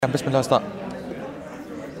Bismillah, start.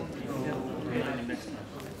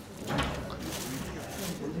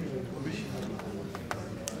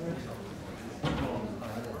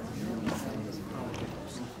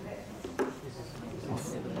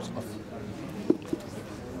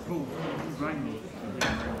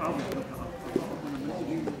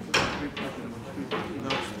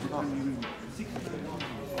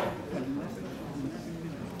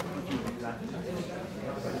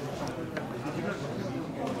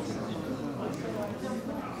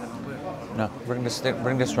 No, bring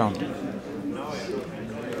this round.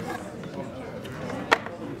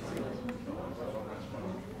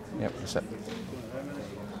 Yep, that's it.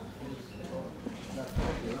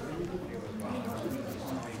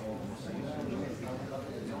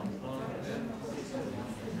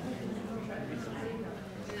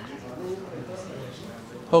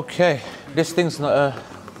 Okay, this thing's not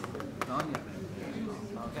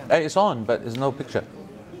it's on, but there's no picture.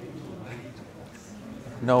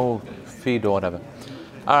 No feed or whatever.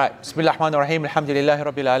 Alright, Bismillah ar-Rahman ar-Rahim, Alhamdulillahi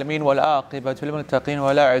Rabbil Alameen, wal aqibatu lil muttaqin,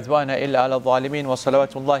 wa la udwana illa ala adh-dhalimin, wa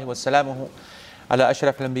salawatullahi wa salamuhu ala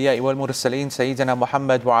ashraf al-anbiya'i wal mursalin, Sayyidina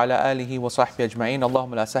Muhammad wa ala alihi wa sahbihi ajma'in.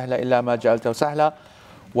 Allahumma la sahla illa ma ja'altahu sahla,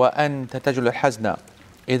 wa anta taj'alu al-hazna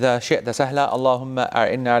idha shi'ta sahla. Allahumma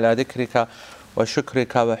a'inna ala dhikrika wa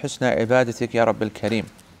shukrika wa husna ibadatik ya Rabbil Kareem.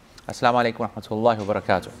 Assalamu alaikum wa rahmatullahi wa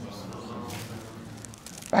barakatuh.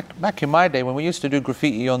 Back in my day, when we used to do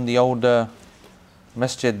graffiti on the old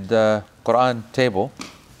masjid Quran table,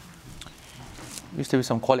 used to be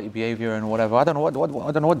some quality behavior and whatever. I don't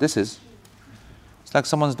know what this is. It's like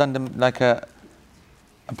someone's done them like a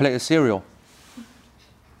plate of cereal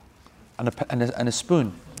and a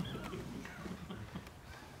spoon.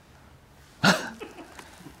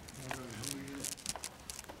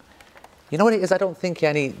 You know what it is? I don't think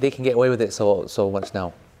they can get away with it so much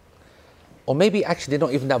now. Or maybe actually they're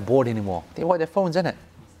not even that bored anymore. They want their phones, innit?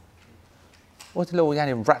 What the little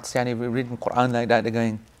rats reading Quran like that, they're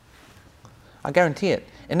going. I guarantee it.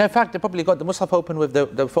 And in fact, they probably got the Mus'haf open with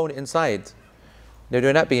the phone inside. They're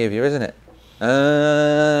doing that behavior, isn't it? You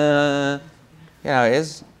know how it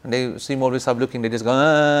is. And they see Mawlvi Sahib looking, they just go,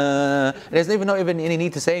 There's not even any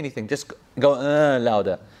need to say anything, just go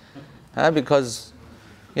louder. Because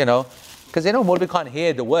they know Mawlvi can't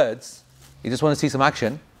hear the words. You just want to see some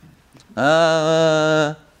action.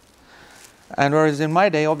 And whereas in my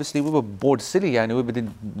day, obviously, we were bored silly, and we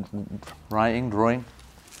did writing, drawing.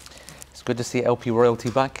 It's good to see LP royalty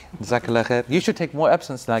back. Jazakallah khair. You should take more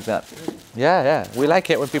absence like that. Yeah. We like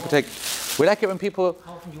it when people take. We like it when people.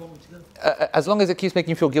 How often do you want me to go? As long as it keeps making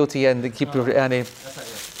you feel guilty and they keep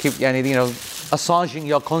massaging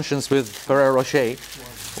your conscience with Ferrero Rocher.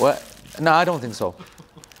 What? No, I don't think so.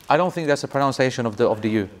 I don't think that's a pronunciation of the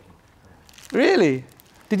U. Really?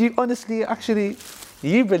 Did you honestly, actually,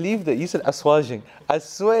 you believed it? You said aswajing. I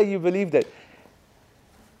swear you believed it.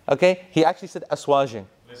 Okay? He actually said aswajing.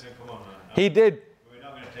 Listen, come on, man. He did. We're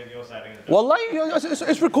not going to take your side against Wallahi,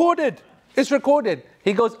 it's recorded. It's recorded.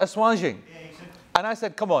 He goes aswajing. And I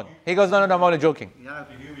said, come on. He goes, no, I'm only joking. Yeah,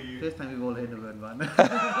 first time we've all heard the word, man.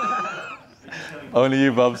 Only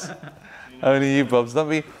you, Bubs. Only you, Bubs.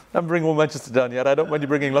 Don't bring all Manchester down yet. I don't want you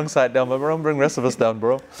bringing Longside down, but don't bring the rest of us down,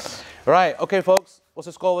 bro. Right, okay, folks. What's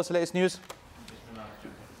the score? What's the latest news?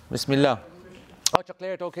 Bismillah. Oh,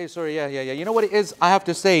 chocolate. Okay, sorry. Yeah. You know what it is? I have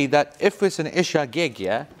to say that if it's an Isha gig,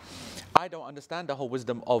 I don't understand the whole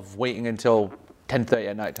wisdom of waiting until 10:30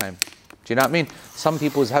 at night time. Do you know what I mean? Some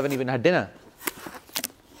people haven't even had dinner.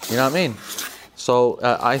 You know what I mean? So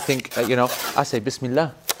I think, I say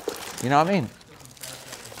Bismillah. You know what I mean?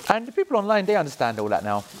 And the people online, they understand all that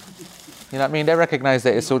now. You know what I mean? They recognize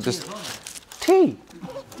that it's all just tea.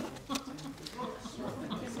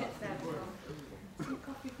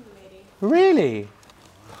 Really?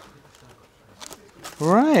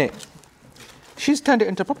 Right. She's turned it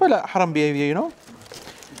into proper haram behavior,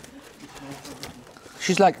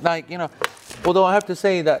 She's like, although I have to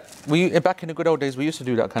say that back in the good old days, we used to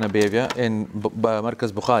do that kind of behavior in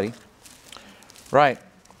Markaz Bukhari. Right.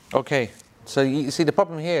 Okay. So you see, the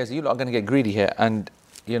problem here is you lot are going to get greedy here. And,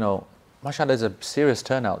 mashallah, there's a serious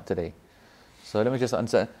turnout today. So let me just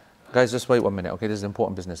answer. Guys, just wait 1 minute, okay? This is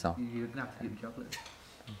important business now. You're going to have to give me chocolate.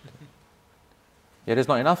 Yeah, there's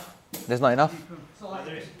not enough. There's not enough.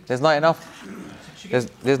 There's not enough.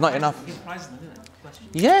 There's not enough.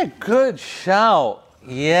 Yeah, good shout.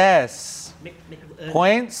 Yes.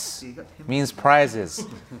 Points means prizes.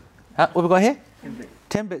 What we got here?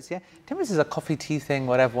 Timbits, yeah? Timbits is a coffee tea thing,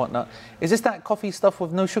 whatever, whatnot. Is this that coffee stuff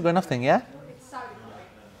with no sugar, nothing, yeah?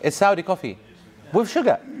 It's Saudi coffee. With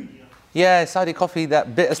sugar. Yeah, Saudi coffee,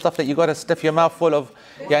 that bitter stuff that you got to stuff your mouth full of,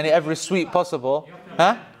 every sweet possible.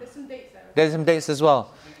 Huh? There's some dates as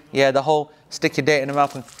well. Yeah, the whole stick your date in the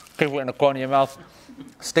mouth and keep it in the corner of your mouth.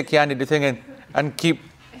 Stick your hand in the thing and keep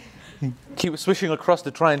swishing across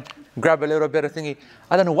to try and grab a little bit of thingy.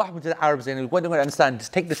 I don't know what happened to the Arabs. And what do I understand?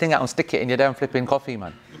 Just take the thing out and stick it in your damn flipping coffee,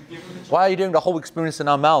 man. Why are you doing the whole experience in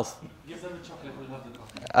our mouth? Give them the chocolate, we'll have the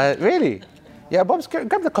coffee. Really? Yeah, Bob's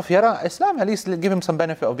grab the coffee, yara. Islam, at least give him some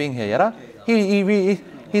benefit of being here, yara.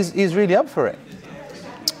 He's really up for it.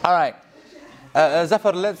 All right.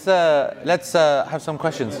 Zafar, let's have some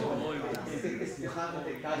questions.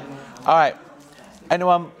 All right.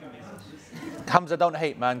 Anyone? Hamza, don't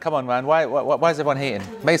hate, man. Come on, man. Why is everyone hating?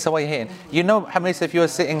 Mesa, why are you hating? You know, Mesa, if you were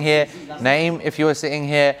sitting here, Naeem, if you were sitting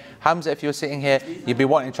here, Hamza, if you were sitting here, you'd be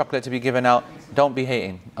wanting chocolate to be given out. Don't be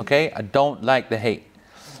hating, okay? I don't like the hate.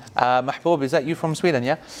 Mahbub, is that you from Sweden,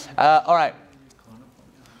 yeah? All right.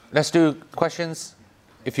 Let's do questions.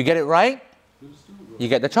 If you get it right, you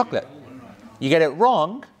get the chocolate. You get it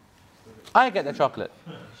wrong, I get the chocolate.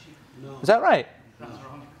 Is that right?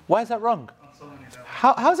 Why is that wrong?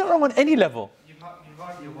 How is that wrong on any level?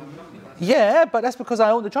 Yeah, but that's because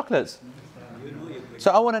I own the chocolates.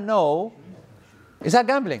 So I want to know, is that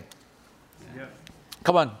gambling? Yeah.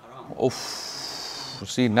 Come on. Oof.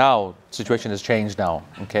 See, now, situation has changed now,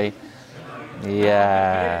 okay?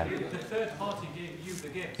 Yeah. The third party gave you the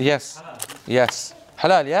gift. Yes. Halal. Yes.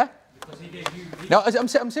 Halal, yeah? Because he gave you. No, I'm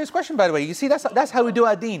serious question, by the way. You see, that's how we do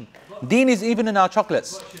our deen. Deen is even in our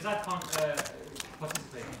chocolates. But Shazad can't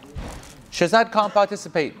participate. Shazad can't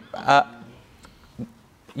participate.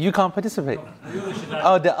 You can't participate.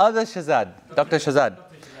 Oh, the other Shazad, Dr. Shazad.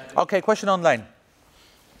 Okay, question online.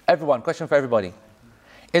 Everyone, question for everybody.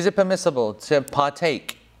 Is it permissible to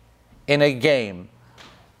partake in a game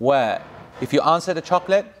where if you answer the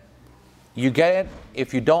chocolate, you get it?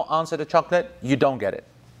 If you don't answer the chocolate, you don't get it?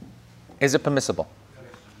 Is it permissible?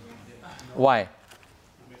 Why?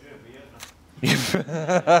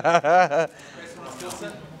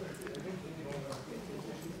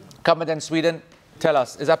 Ramadan, Sweden, tell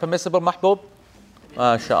us, is that permissible, Mahbub?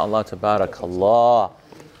 MashaAllah, tabarakallah.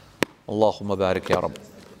 Allahumma barik ya Rabb.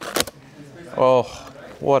 Oh,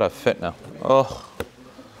 what a fitna. Oh,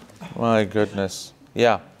 my goodness.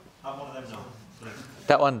 Yeah. Have one of them now, please.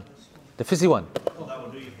 That one, the fizzy one. That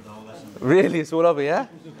will do you for the whole lesson. Really, it's all over, yeah?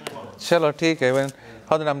 Chalo, TK,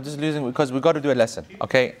 hold on, I'm just losing because we've got to do a lesson,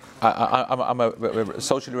 okay? I'm a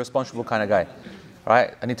socially responsible kind of guy,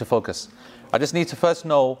 right? I need to focus. I just need to first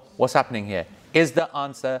know what's happening here. Is the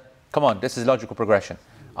answer, come on, this is logical progression.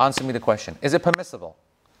 Answer me the question. Is it permissible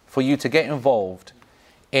for you to get involved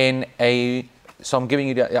in so I'm giving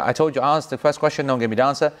you I told you, ask the first question, don't give me the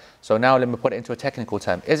answer. So now let me put it into a technical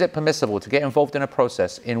term. Is it permissible to get involved in a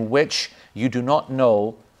process in which you do not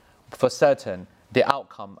know for certain the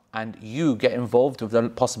outcome and you get involved with the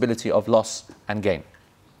possibility of loss and gain?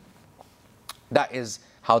 That is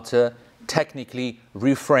how to technically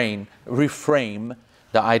reframe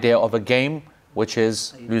the idea of a game, which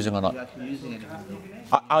is losing or not. You're actually using anything.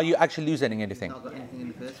 Are you actually losing anything? Not got anything in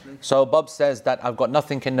the first place. So Bob says that I've got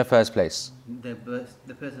nothing in the first place. The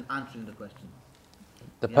person answering the question.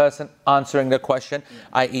 The Yeah. person answering the question,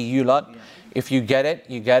 Yeah. i.e. you lot, Yeah. if you get it,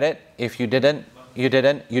 you get it. If you didn't, you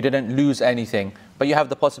didn't lose anything. But you have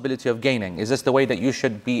the possibility of gaining. Is this the way that you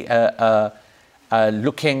should be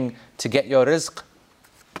looking to get your rizq?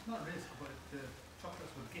 It's not risk, but if the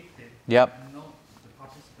chocolates were gifted, Yep. and no, the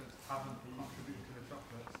participants haven't contributed to the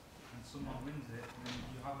chocolates, and someone wins it, then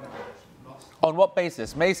you haven't lost. On what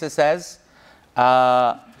basis? Mesa says,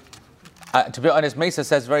 to be honest, Mesa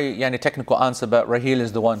says very technical answer, but Raheel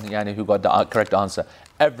is the one who got the correct answer.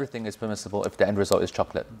 Everything is permissible if the end result is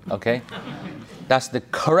chocolate. Okay? That's the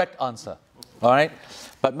correct answer. All right?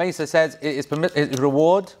 But Mesa says it's a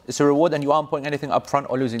reward, and you aren't putting anything up front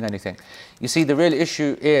or losing anything. You see, the real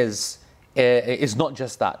issue is not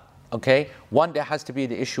just that. Okay? One, there has to be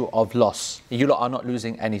the issue of loss. You lot are not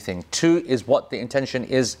losing anything. Two is what the intention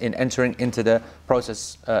is in entering into the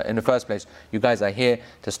process in the first place. You guys are here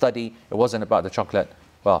to study. It wasn't about the chocolate.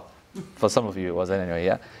 Well, for some of you it was anyway,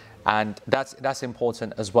 yeah? And that's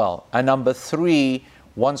important as well. And number three,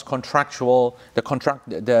 once contractual,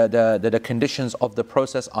 the conditions of the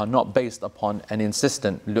process are not based upon an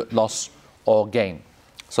insistent loss or gain.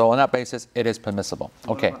 So on that basis, it is permissible.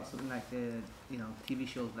 Okay. What about something like TV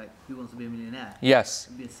shows like Who Wants to Be a Millionaire? Yes.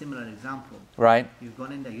 It'd be a similar example. Right. You've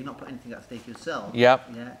gone in there, you've not put anything at stake yourself.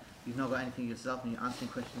 Yep. Yeah. You've not got anything yourself, and you're answering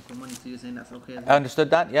questions for money, so you're saying that's okay. I understood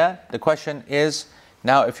that. Yeah. The question is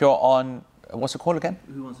now, if you're on what's it called again?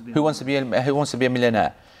 Who wants to be? Who wants to be a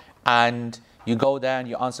millionaire? And you go there and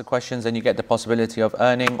you answer questions and you get the possibility of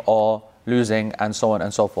earning or losing and so on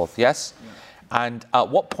and so forth. Yes? Yeah. And at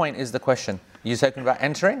what point is the question? You're talking about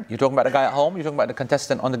entering? You're talking about the guy at home? You're talking about the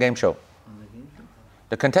contestant on the game show? On the game show.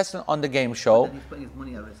 The contestant on the game show, Then he's putting his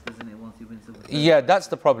money at risk, isn't it, once he wins the yeah, that's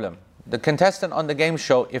the problem. The contestant on the game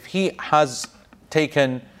show, if he has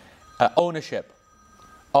taken ownership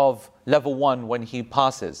of level 1 when he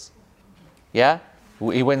passes, yeah?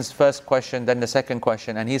 He wins first question, then the second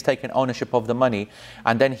question, and he's taken ownership of the money,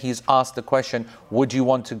 and then he's asked the question, would you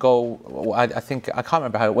want to go, I can't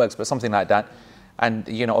remember how it works, but something like that, and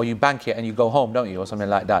you know, or you bank it and you go home, don't you, or something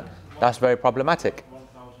like that. That's very problematic.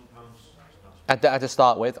 £1,000. At the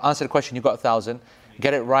start with, answer the question, you got 1,000,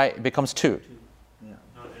 get it right, it becomes 2. Yeah.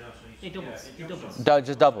 It doubles. It doubles. That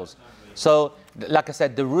just doubles. So, like I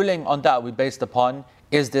said, the ruling on that we based upon,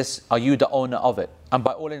 are you the owner of it? And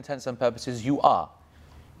by all intents and purposes, you are.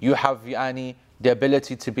 You have the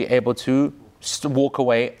ability to be able to walk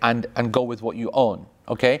away and go with what you own.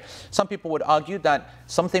 Okay? Some people would argue that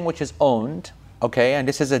something which is owned, okay, and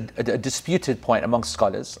this is a disputed point amongst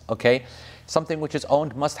scholars, okay, something which is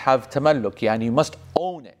owned must have tamalluk, and you must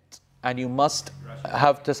own it, and you must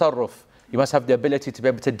have tasarruf, you must have the ability to be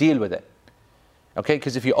able to deal with it. Okay,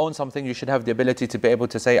 because if you own something, you should have the ability to be able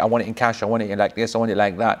to say, I want it in cash, I want it like this, I want it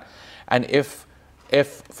like that. And if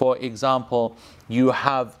for example, you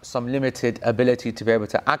have some limited ability to be able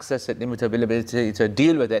to access it, limited ability to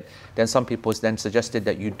deal with it, then some people then suggested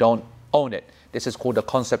that you don't own it. This is called the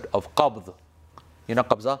concept of qabd. You know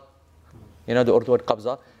qabza? You know the Urdu word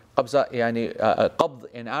qabza? Qabza, qabd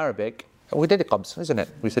in Arabic, we did it qabz, isn't it?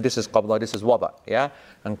 We said this is qabda, this is wada, yeah?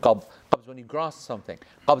 And qabd is when you grasp something.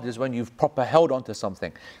 Qabd is when you've proper held onto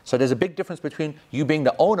something. So there's a big difference between you being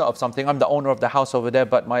the owner of something. I'm the owner of the house over there,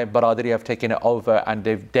 but my baradari have taken it over and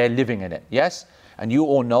they're living in it, yes? And you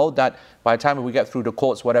all know that by the time we get through the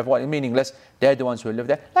courts, whatever, meaningless, they're the ones who live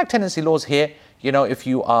there. Like tenancy laws here, you know, if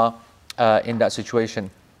you are in that situation.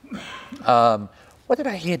 What did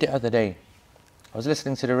I hear the other day? I was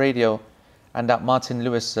listening to the radio, and that Martin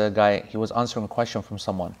Lewis guy, he was answering a question from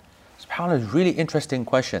someone. SubhanAllah, really interesting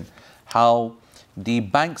question. How the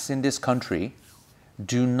banks in this country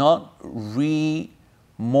do not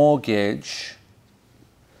remortgage.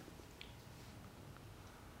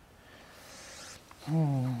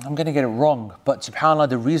 I'm going to get it wrong, but SubhanAllah,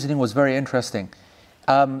 the reasoning was very interesting.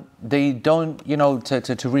 They don't, you know, to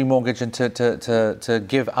remortgage and to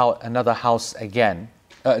give out another house again,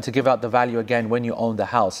 to give out the value again when you own the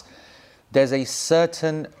house. There's a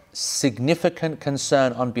certain significant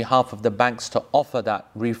concern on behalf of the banks to offer that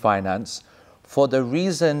refinance, for the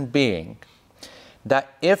reason being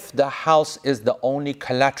that if the house is the only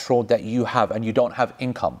collateral that you have and you don't have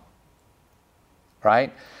income,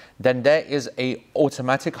 right, then there is a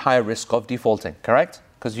automatic high risk of defaulting, correct?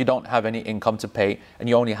 Because you don't have any income to pay and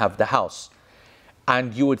you only have the house.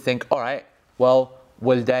 And you would think, all right, well,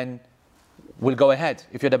 we'll go ahead.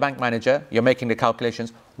 If you're the bank manager, you're making the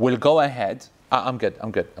calculations, we'll go ahead. I'm good.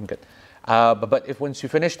 But if once you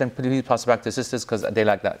finish, then please pass it back to sisters because they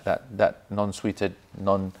like that non-sweeted,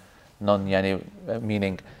 meaning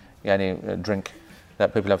drink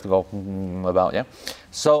that people have to go about, yeah?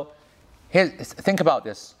 So here, think about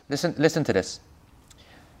this. Listen to this.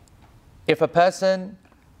 If a person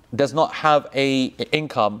does not have a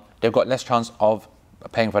income, they've got less chance of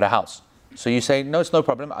paying for the house. So you say, no, it's no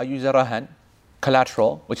problem. I'll use a rahan,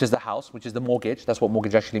 collateral, which is the house, which is the mortgage. That's what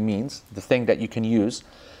mortgage actually means, the thing that you can use.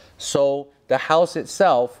 So the house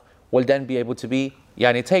itself will then be able to be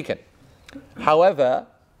taken. However,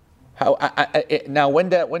 now when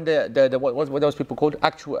what were those people called?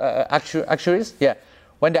 Actuaries? Yeah.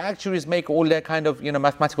 When the actuaries make all their kind of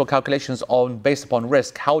mathematical calculations based upon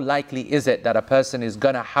risk, how likely is it that a person is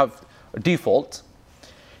going to have a default?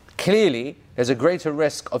 Clearly, there's a greater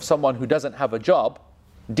risk of someone who doesn't have a job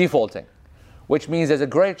defaulting, which means there's a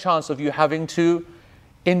great chance of you having to,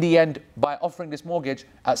 in the end, by offering this mortgage,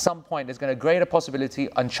 at some point there's going to be a greater possibility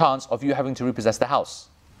and chance of you having to repossess the house.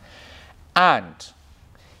 And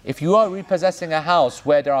if you are repossessing a house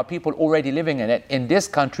where there are people already living in it, in this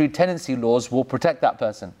country, tenancy laws will protect that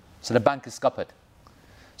person. So the bank is scuppered.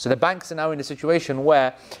 So the banks are now in a situation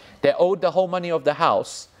where they're owed the whole money of the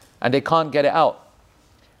house and they can't get it out.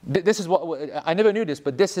 This is what, I never knew this,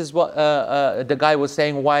 but this is what the guy was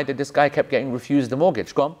saying, why did this guy kept getting refused the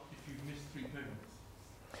mortgage. Go on. If you've missed 3 payments.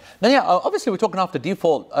 Now, yeah, obviously we're talking after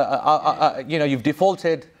default, you've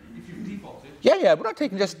defaulted. If you've defaulted. Yeah, we're not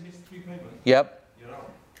taking just. If you've missed 3 payments. Yep. You're out.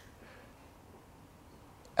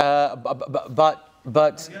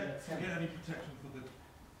 But To get any protection for the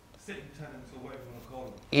sitting tenants or whatever you want to call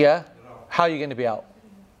them. yeah, You're out. how are you going to be out?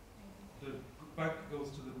 The bank goes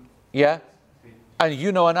to the. Yeah, and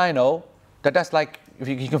you know and I know that that's like, if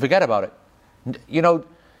you can forget about it.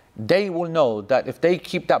 they will know that if they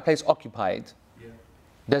keep that place occupied,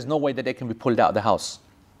 there's no way that they can be pulled out of the house.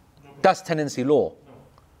 That's tenancy law.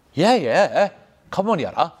 Yeah. Come on,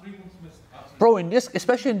 Yara. Bro,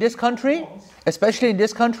 especially in this country,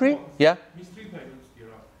 yeah.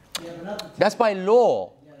 That's by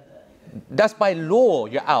law. That's by law,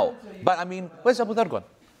 you're out. But I mean, where's Abu Dhar gone?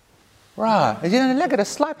 Right, is he in the lega? The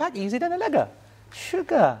sly pack, is he in the lega?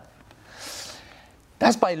 Sugar.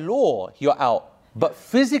 That's by law, you're out. But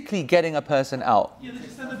physically getting a person out. Yeah, they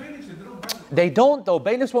just send the bailiffs in, they don't grab them. They don't though.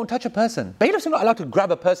 Bailiffs won't touch a person. Bailiffs are not allowed to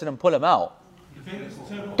grab a person and pull them out. The bailiffs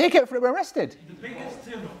turn up. They get arrested. The bailiffs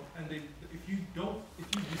turn up, and they, if you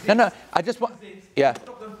resist, No, I just want. Yeah.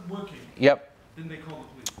 stop them from working, Yep. then they call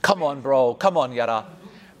the police. Come on, bro. Come on, Yara.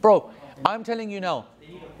 Bro, I'm telling you now.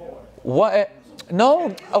 What?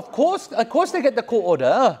 No, of course they get the court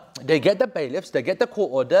order. They get the bailiffs, they get the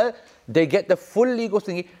court order, they get the full legal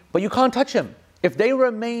thingy, but you can't touch them. If they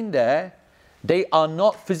remain there, they are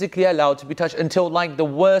not physically allowed to be touched until like the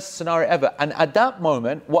worst scenario ever. And at that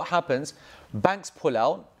moment, what happens? Banks pull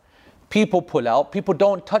out, people pull out, people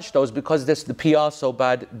don't touch those because this, the PR so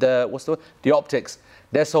bad, the optics,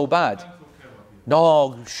 they're so bad.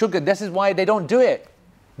 No, sugar, this is why they don't do it.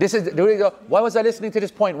 Why was I listening to this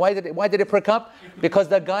point? Why did it prick up? Because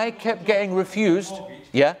the guy kept getting refused.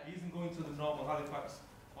 Yeah. He isn't going to the normal Halifax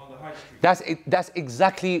on the high street. That's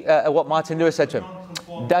exactly what Martin Lewis said to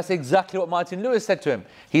him. That's exactly what Martin Lewis said to him.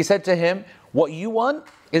 He said to him, what you want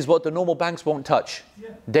is what the normal banks won't touch. Yeah.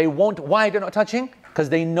 They won't. Why they're not touching? Because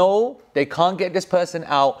they know they can't get this person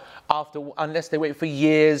out unless they wait for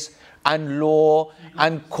years and law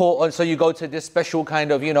and court. And so you go to this special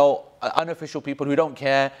kind of, unofficial people who don't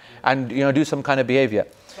care and, do some kind of behavior.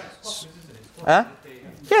 Huh?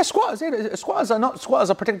 Yeah, squatters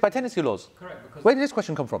are protected by tenancy laws. Correct. Because Where did this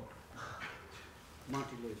question come from?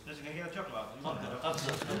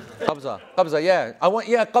 Qabza, yeah.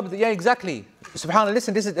 Qabza, yeah, exactly. SubhanAllah,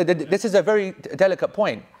 listen, this is a very delicate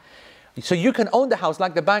point. So you can own the house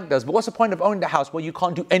like the bank does, but what's the point of owning the house where you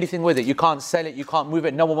can't do anything with it? You can't sell it, you can't move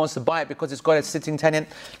it, no one wants to buy it because it's got a sitting tenant.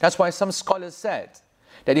 That's why some scholars said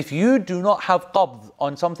that if you do not have qabd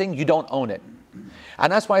on something, you don't own it.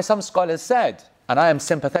 And that's why some scholars said, and I am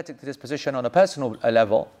sympathetic to this position on a personal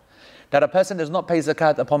level, that a person does not pay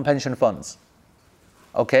zakat upon pension funds.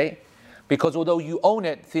 Okay? Because although you own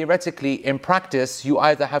it, theoretically, in practice, you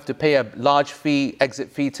either have to pay a large fee, exit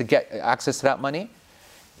fee to get access to that money.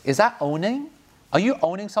 Is that owning? Are you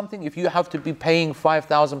owning something if you have to be paying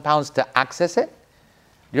 £5,000 to access it?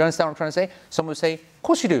 Do you understand what I'm trying to say? Someone would say, of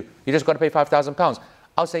course you do. You just got to pay £5,000.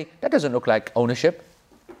 I'll say, that doesn't look like ownership.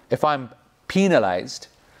 If I'm penalized,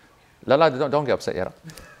 Lala, don't get upset, Yara.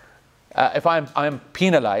 If I'm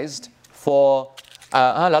penalized for,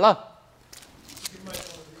 Lala.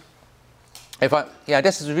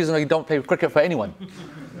 This is the reason why you don't play cricket for anyone.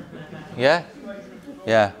 Yeah?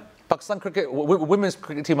 Yeah. Pakistan cricket, women's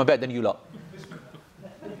cricket team are better than you lot.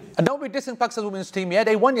 And don't be dissing Pakistan's women's team, yeah?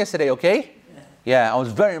 They won yesterday, okay? Yeah, I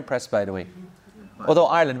was very impressed, by the way. Although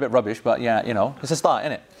Ireland a bit rubbish, but yeah, it's a start,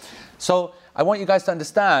 isn't it? So I want you guys to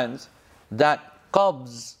understand that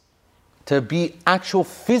qabz, to be actual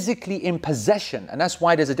physically in possession, and that's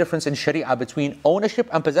why there's a difference in Sharia between ownership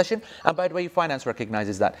and possession. And by the way, finance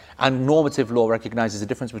recognizes that, and normative law recognizes the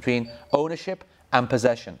difference between ownership and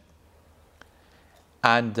possession.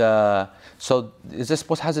 And so,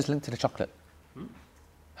 how's this linked to the chocolate?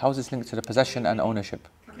 How is this linked to the possession and ownership?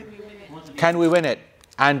 Can we win it?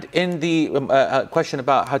 And in the question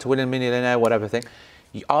about how to win a millionaire, whatever thing,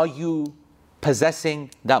 are you possessing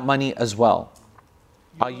that money as well?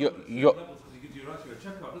 Are you?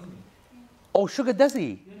 Oh, sugar, does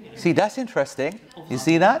he? See, that's interesting. You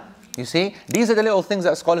see that? You see, these are the little things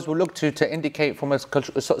that scholars will look to indicate from a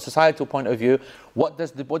societal point of view. What do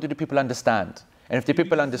the people understand? And if the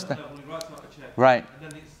people understand, right,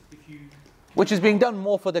 which is being done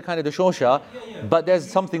more for the kind of the shosha, but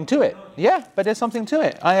there's something to it. Yeah, but there's something to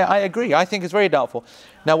it. I agree. I think it's very doubtful.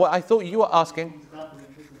 Now, what I thought you were asking,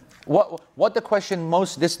 what the question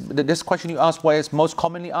this question you asked, what is most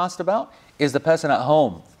commonly asked about, is the person at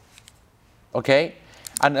home. Okay,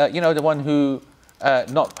 and the one who,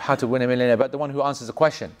 not how to win a millionaire, but the one who answers the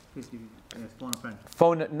question. Phone a friend.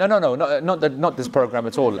 Phone? No, not this program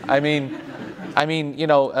at all. I mean,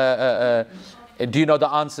 do you know the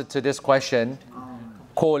answer to this question?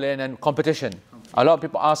 Call in and competition. A lot of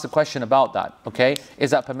people ask the question about that. Okay,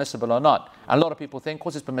 is that permissible or not? And a lot of people think, of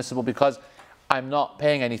course, it's permissible because I'm not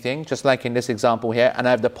paying anything, just like in this example here, and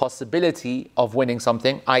I have the possibility of winning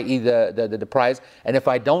something, i.e. the prize. And if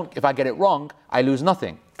I get it wrong, I lose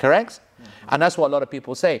nothing. Correct? And that's what a lot of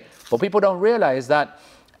people say. But people don't realize that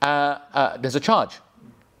there's a charge.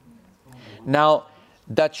 Now,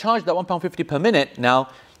 that charge, that £1.50 per minute, now,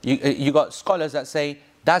 you got scholars that say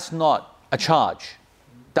that's not a charge.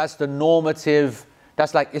 That's the normative,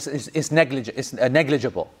 that's like, it's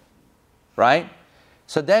negligible, right?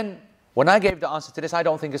 So then, when I gave the answer to this, I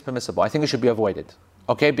don't think it's permissible. I think it should be avoided,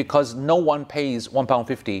 okay? Because no one pays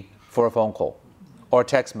 £1.50 for a phone call or a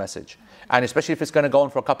text message. And especially if it's going to go on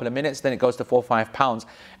for a couple of minutes, then it goes to £4 or £5.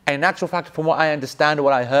 And in actual fact, from what I understand,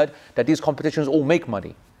 what I heard, that these competitions all make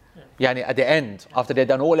money. Yeah, at the end, after they've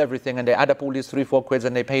done everything, and they add up all these 3-4 quids,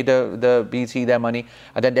 and they pay the BT their money,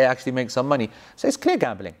 and then they actually make some money. So it's clear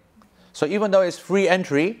gambling. So even though it's free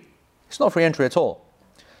entry, it's not free entry at all.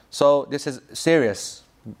 So this is serious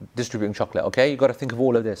distributing chocolate, okay? You've got to think of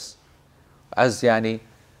all of this. As Yani,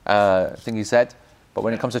 thingy said, but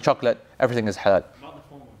when it comes to chocolate, everything is halal. About the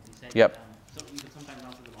phone ones, you said Yep. so you can sometimes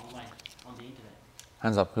answer them online, on the internet.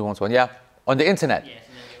 Hands up, who wants one? Yeah, on the internet. Yes,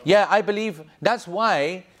 and then Yeah, I believe that's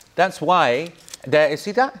why there,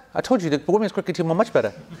 see that? I told you the women's cricket team are much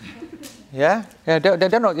better. Yeah,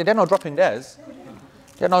 they're not dropping theirs.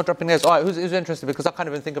 They're not dropping theirs. All right, who's interested? Because I can't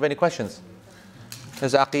even think of any questions.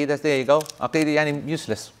 There's Aqeedah, there you go. Aqeedah, yani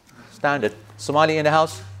useless. Standard. Somali in the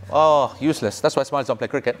house? Oh, useless. That's why Somalis don't play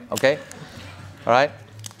cricket, okay? All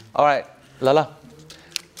right, Lala.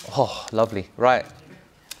 Oh, lovely. Right.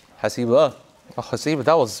 Hasiba. Oh,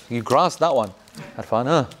 Hasiba, you grasped that one.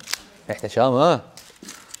 Arfana. Ihtisham.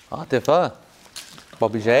 Atifa.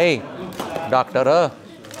 Bobby J. Doctor.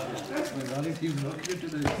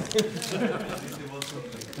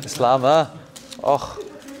 Islam. Oh.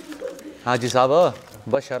 Haji Saba.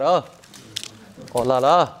 Bashara. Oh,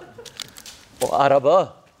 Lala. Oh,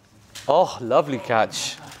 Araba. Oh, lovely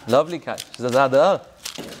catch. Lovely catch. Zazada.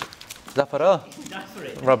 Zafara.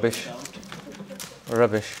 Rubbish.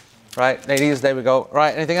 Right, ladies, there we go.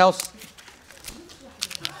 Right, anything else?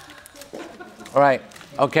 All right,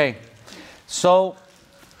 okay. So,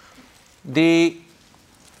 the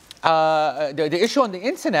issue on the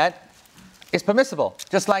internet is permissible.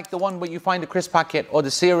 Just like the one where you find the crisp packet or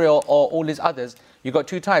the cereal or all these others, you got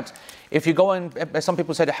two types. If you go and some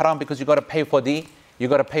people say the haram because you got to pay for the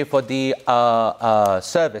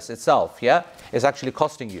service itself. Yeah, it's actually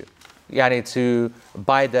costing you. You need to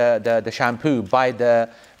buy the shampoo, buy the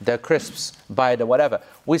crisps, buy the whatever.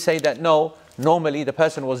 We say that no. Normally, the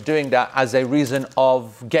person was doing that as a reason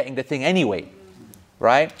of getting the thing anyway,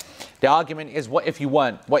 right? The argument is, what if you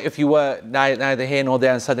weren't? What if you were neither here nor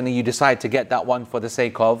there, and suddenly you decide to get that one for the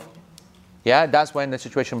sake of? Yeah, that's when the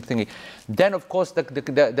situation thingy. Then, of course,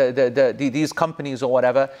 these companies or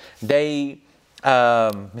whatever, they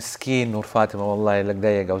Miskeen Nur Fatima, wallahi, look,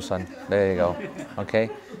 there you go, son. There you go. Okay?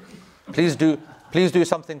 Please do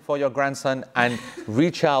something for your grandson and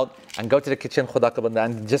reach out and go to the kitchen,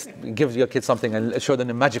 and just give your kids something and show them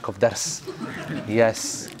the magic of dars.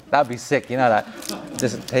 Yes, that'd be sick, you know that.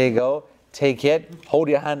 Just, there you go, take it, hold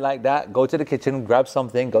your hand like that, go to the kitchen, grab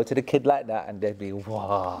something, go to the kid like that, and they'd be,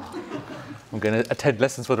 wow, I'm going to attend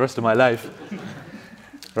lessons for the rest of my life.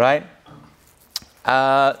 Right?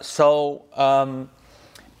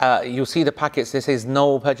 You see the packets, this says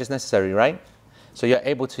no purchase necessary, right? So you're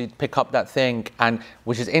able to pick up that thing, and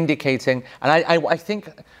which is indicating, and I think,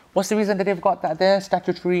 what's the reason that they've got that there?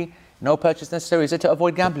 Statutory, no purchase necessary. Is it to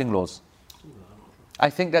avoid gambling laws? I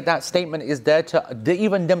think that statement is there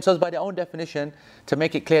even themselves by their own definition, to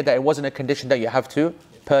make it clear that it wasn't a condition that you have to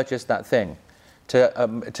purchase that thing,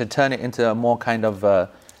 to turn it into a more kind of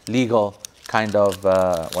legal kind of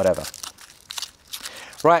whatever.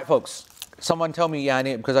 Right, folks. Someone tell me,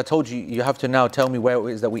 Yani, because I told you, you have to now tell me where it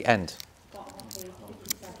is that we end.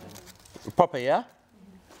 Proper, yeah?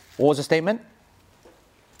 What was the statement?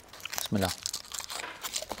 Bismillah.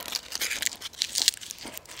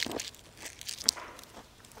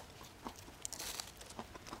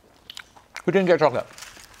 Who didn't get chocolate?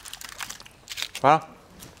 Huh?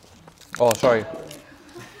 Oh, sorry.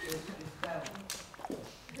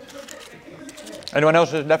 Anyone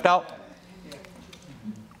else is left out?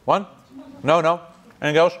 One? No.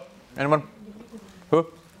 Anything else? Anyone? Who?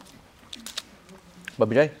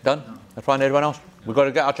 Bobby J, done? Let's find everyone else. We've got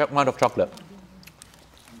to get our amount of chocolate.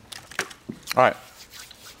 Alright.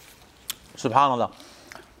 Subhanallah.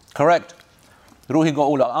 Correct. Ruhi got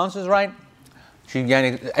all the answers right. She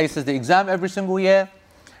aces the exam every single year.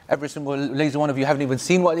 Every single lazy one of you haven't even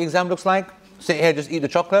seen what the exam looks like. Sit here, just eat the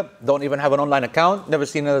chocolate. Don't even have an online account. Never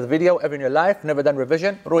seen another video ever in your life. Never done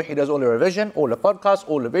revision. Ruhi does all the revision, all the podcasts,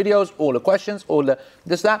 all the videos, all the questions, all the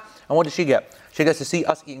this, that. And what does she get? She gets to see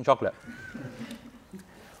us eating chocolate.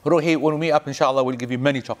 Ruhi, when we meet up, inshallah, we'll give you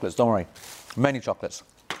many chocolates. Don't worry. Many chocolates.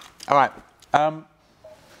 All right. I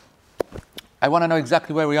want to know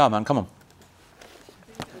exactly where we are, man. Come on.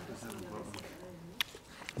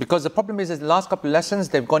 Because the problem is the last couple of lessons,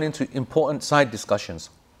 they've gone into important side discussions.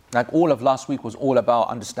 Like all of last week was all about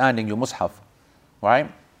understanding your mushaf,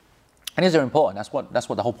 right? And these are important. That's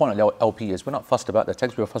what the whole point of the LP is. We're not fussed about the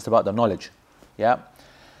text, we're fussed about the knowledge. Yeah?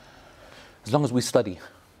 As long as we study.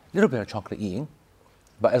 A little bit of chocolate eating,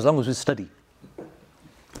 but as long as we study.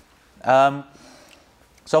 So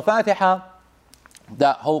Fatiha,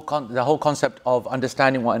 the whole concept of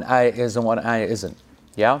understanding what an ayah is and what an ayah isn't.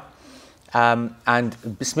 Yeah?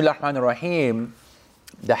 And Bismillah ar-Rahman ar-Rahim,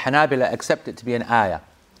 the Hanabila accept it to be an ayah.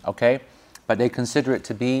 Okay? But they consider it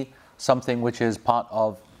to be something which is part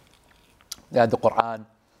of the Quran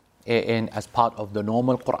as part of the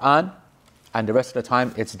normal Quran, and the rest of the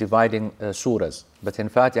time it's dividing surahs. But in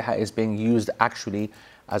Fatiha is being used actually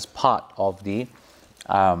as part of the,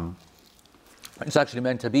 it's actually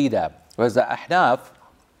meant to be there. Whereas the Ahnaf,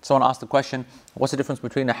 someone asked the question, what's the difference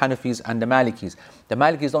between the Hanafis and the Malikis? The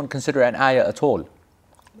Malikis don't consider an ayah at all.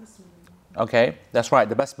 Okay, that's right,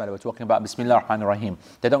 the Basmala, we're talking about Bismillah ar-Rahman ar-Rahim.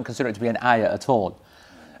 They don't consider it to be an ayah at all.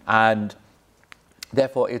 And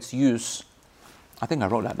therefore its use, I think I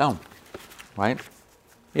wrote that down, right?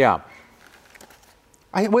 Yeah.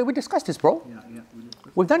 We discussed this, bro. Yeah.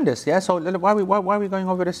 We've done this, yeah? So why are we going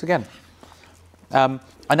over this again? And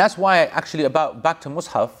that's why actually back to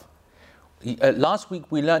Mus'haf, last week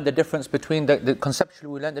we learned the difference between,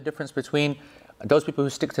 conceptually we learned the difference between those people who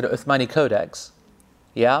stick to the Uthmani Codex,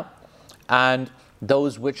 yeah? And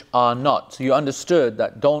those which are not. So you understood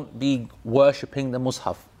that don't be worshipping the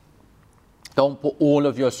Mus'haf. Don't put all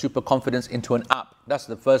of your super confidence into an app. That's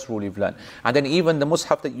the first rule you've learned. And then even the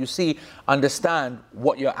Mus'haf that you see, understand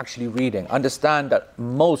what you're actually reading. Understand that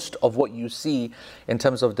most of what you see in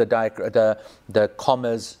terms of the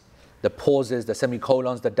commas, the pauses, the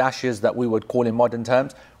semicolons, the dashes that we would call in modern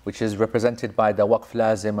terms, which is represented by the waqf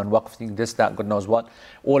lazim and waqf this, that, God knows what.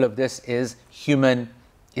 All of this is human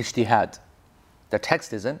ijtihad. The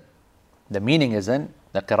text isn't, the meaning isn't,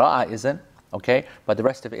 the qira'ah isn't. Okay, but the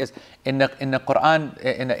rest of it is in the Quran,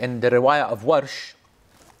 in the riwayah of Warsh,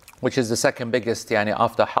 which is the second biggest, yani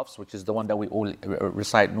after Hafs, which is the one that we all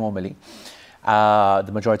recite normally, the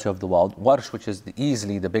majority of the world. Warsh, which is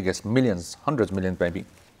easily the biggest, millions, hundreds of millions maybe.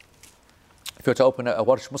 If you were to open a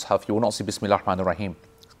Warsh Mus'haf, you will not see Bismillah ar-Rahman ar-Rahim.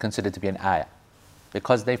 It's considered to be an ayah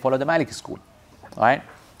because they follow the Maliki school, right?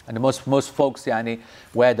 And the most folks, yani,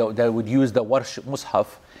 where they would use the Warsh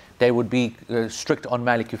Mus'haf, they would be strict on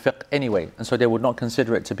Maliki fiqh anyway, and so they would not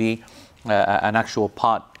consider it to be an actual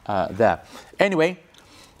part there. Anyway,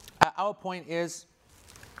 our point is,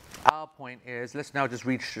 let's now just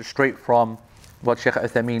read straight from what Shaykh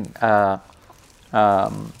Uthaymeen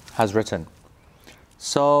has written.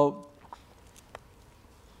 So,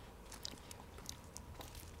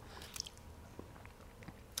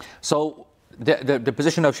 the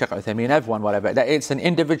position of Shaykh Uthaymeen, everyone, whatever, that it's an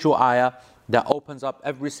individual ayah that opens up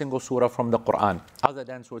every single surah from the Quran, other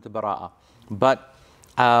than Surah Al-Bara'ah. But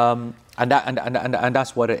and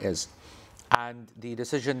that's what it is. And the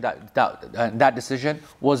decision that decision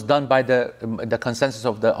was done by the consensus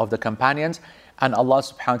of the companions, and Allah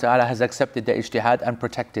subhanahu wa ta'ala has accepted their ijtihad and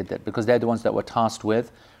protected it because they're the ones that were tasked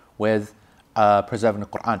with preserving the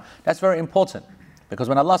Quran. That's very important. Because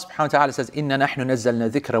when Allah subhanahu wa ta'ala says, إِنَّا نَحْنُ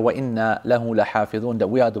نَزَّلْنَا الذِّكْرَ وَإِنَّا لَهُ لَحَافِظُونَ, that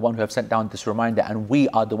we are the ones who have sent down this reminder and we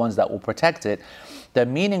are the ones that will protect it. The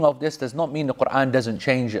meaning of this does not mean the Quran doesn't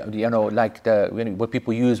change, like what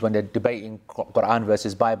people use when they're debating Quran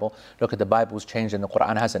versus Bible. Look at the Bible's changed and the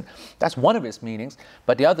Quran hasn't. That's one of its meanings.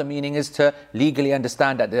 But the other meaning is to legally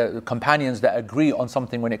understand that the companions that agree on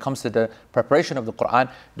something when it comes to the preparation of the Quran,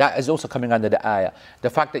 that is also coming under the ayah. The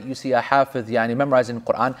fact that you see a hafiz memorizing the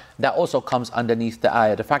Quran, that also comes underneath the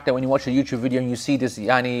ayah. The fact that when you watch a YouTube video and you see this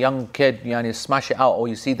young kid smash it out, or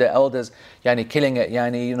you see the elders killing it,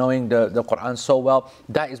 knowing the Quran so well,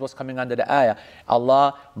 that is what's coming under the ayah.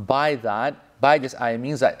 Allah, by this ayah,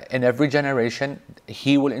 means that in every generation,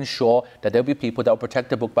 He will ensure that there will be people that will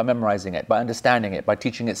protect the book by memorizing it, by understanding it, by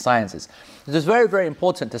teaching it sciences. It is very, very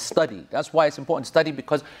important to study. That's why it's important to study,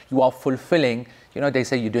 because you are fulfilling, they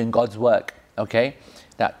say you're doing God's work, okay?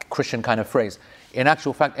 That Christian kind of phrase. In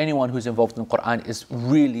actual fact, anyone who's involved in the Quran is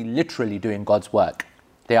really, literally doing God's work.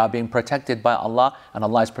 They are being protected by Allah, and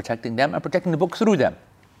Allah is protecting them and protecting the book through them.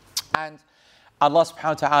 And Allah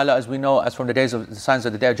subhanahu wa ta'ala, as we know, as from the signs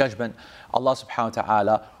of the Day of Judgment, Allah subhanahu wa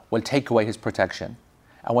ta'ala will take away His protection.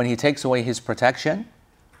 And when He takes away His protection,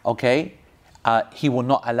 okay, He will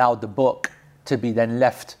not allow the book to be then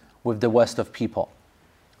left with the worst of people.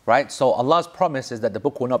 Right? So Allah's promise is that the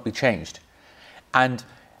book will not be changed. And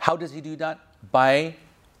how does He do that? By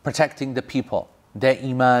protecting the people, their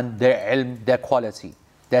iman, their ilm, their quality,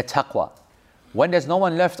 their taqwa. When there's no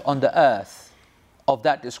one left on the earth, of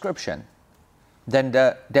that description, then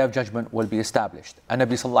the Day of Judgment will be established. And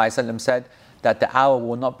Nabi Sallallahu Alaihi Wasallam said that the hour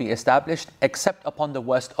will not be established except upon the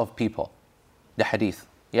worst of people. The hadith,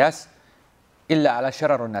 yes? إِلَّا عَلَى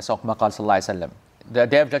شَرَرُ النَّاسِ أو كما قال صلى الله عليه وسلم. The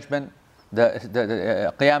Day of Judgment,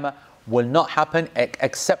 the Qiyamah, will not happen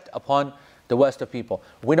except upon the worst of people.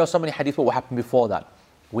 We know so many hadith what will happen before that.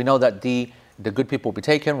 We know that the good people will be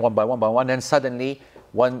taken one by one, then suddenly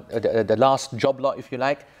the last job lot, if you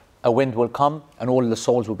like, a wind will come and all the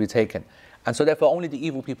souls will be taken. And so therefore only the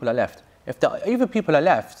evil people are left. If the evil people are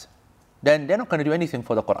left, then they're not going to do anything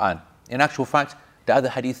for the Quran. In actual fact, the other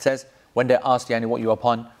hadith says, when they're asked, yani, what you're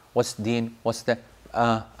upon, what's deen, what's the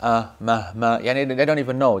yani, they don't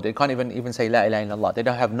even know. They can't even say La ilaha illallah. They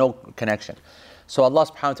don't have no connection. So Allah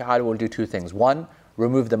subhanahu wa ta'ala will do two things. One,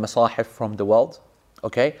 remove the masahif from the world.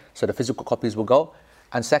 Okay, so the physical copies will go.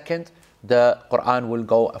 And second, the Quran will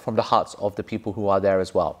go from the hearts of the people who are there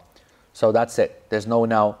as well. So that's it. There's no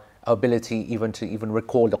now ability even to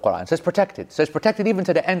recall the Quran. So it's protected. So it's protected even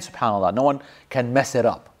to the end, subhanAllah. No one can mess it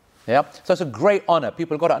up. Yeah. So it's a great honor.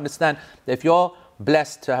 People got to understand that if you're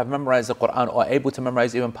blessed to have memorized the Quran or able to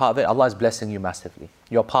memorize even part of it, Allah is blessing you massively.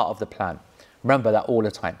 You're part of the plan. Remember that all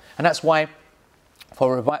the time. And that's why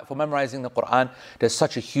for memorizing the Quran, there's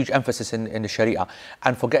such a huge emphasis in the Sharia.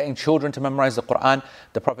 And for getting children to memorize the Quran,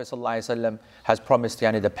 the Prophet ﷺ has promised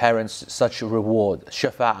the parents such a reward,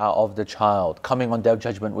 shafa'ah of the child, coming on Day of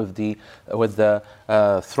Judgment with the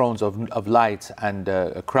thrones of light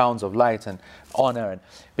and crowns of light and honor. And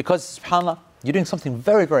because, subhanAllah, you're doing something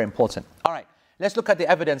very, very important. All right, let's look at the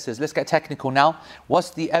evidences. Let's get technical now.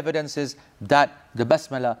 What's the evidences that the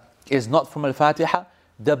Basmala is not from Al-Fatiha?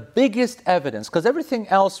 The biggest evidence, because everything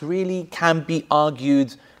else really can be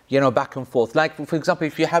argued, back and forth. Like, for example,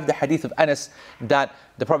 if you have the hadith of Anas that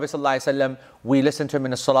the Prophet ﷺ, we listened to him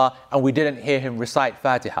in the salah and we didn't hear him recite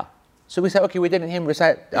Fatiha. So we say, okay, we didn't hear him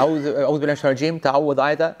recite A'udhu Billahi Minash Rajim, Ta'awudh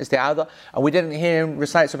either, Isti'adha, and we didn't hear him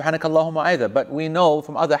recite Subhanakallahumma either. But we know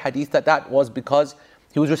from other hadith that was because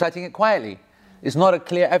he was reciting it quietly. It's not a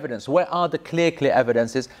clear evidence. Where are the clear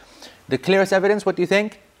evidences? The clearest evidence, what do you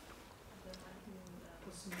think?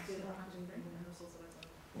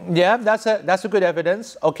 Yeah, that's a good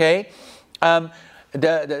evidence. Okay, Jiva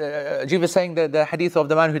was saying the hadith of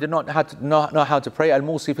the man who did not know how to pray,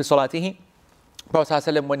 al-Musi fi salatihi. Prophet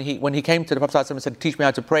ﷺ, when he came to the Prophet ﷺ and said, teach me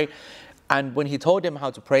how to pray, and when he told him how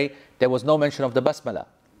to pray, there was no mention of the basmala.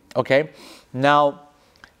 Okay, now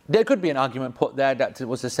there could be an argument put there that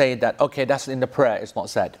was to say that okay, that's in the prayer, it's not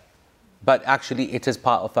said, but actually it is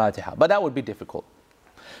part of Fatiha. But that would be difficult.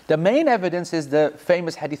 The main evidence is the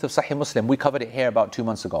famous hadith of Sahih Muslim. We covered it here about 2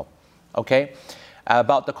 months ago. Okay?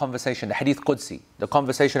 About the conversation, the hadith Qudsi, the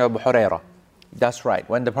conversation of Abu Hurairah. That's right.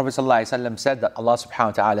 When the Prophet ﷺ said that Allah subhanahu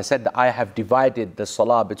wa ta'ala said that I have divided the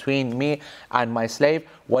salah between me and my slave,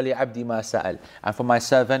 وَلِعَبْدِ مَا سَأَلْ. And for my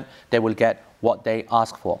servant, they will get what they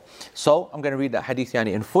ask for. So, I'm going to read that hadith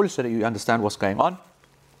in full so that you understand what's going on.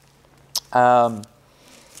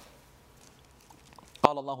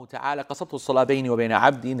 قال الله تعالى قصدت الصلاة بيني وبين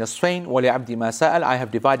عبدي نصفين ولعبدي ما سأل. I have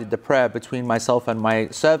divided the prayer between myself and my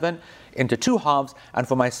servant into 2 halves, and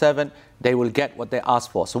for my servant they will get what they ask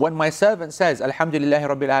for. So when my servant says Alhamdulillahi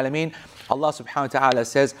Rabbil Alameen, Allah subhanahu wa ta'ala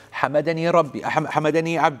says Hamadani Rabbi,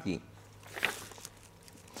 Hamadani Abdi,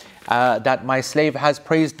 that my slave has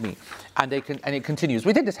praised me, and it continues.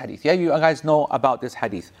 We did this hadith, yeah, you guys know about this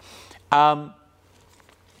hadith.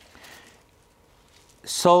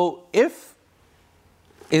 So if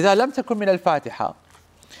إذا لم تكن من الفاتحة,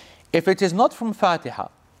 if it is not from Fatiha,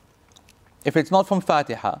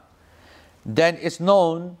 then it's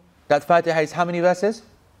known that Fatiha is how many verses?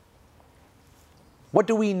 What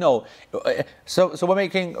do we know? So we're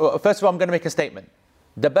making, first of all, I'm going to make a statement.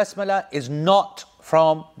 The Basmala is not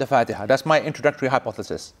from the Fatiha. That's my introductory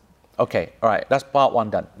hypothesis. Okay, all right, that's part 1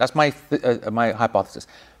 done. That's my hypothesis.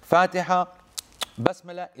 Fatiha,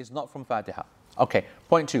 Basmala is not from Fatiha. Okay,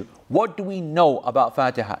 point 2. What do we know about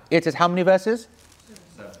Fatiha? It is how many verses?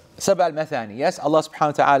 7 al-Mathani. Yes, Allah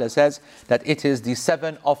subhanahu wa ta'ala says that it is the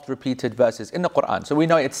 7 oft repeated verses in the Quran. So we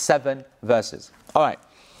know it's 7 verses. Alright.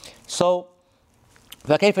 So,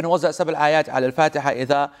 فَكَيْفَ نُوَزَّعْ سَبْعَ الْآيَاتِ عَلَى الْفَاتِحَةِ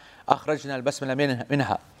إِذَا أَخْرَجْنَا الْبَسْمَلَ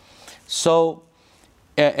مِنْهَا. So,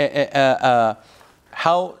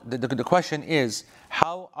 how the question is,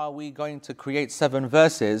 how are we going to create 7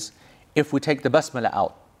 verses if we take the Basmala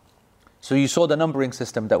out? So you saw the numbering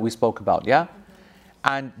system that we spoke about, yeah?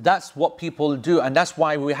 And that's what people do, and that's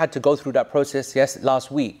why we had to go through that process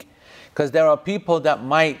last week. Because there are people that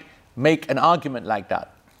might make an argument like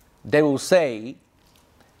that. They will say,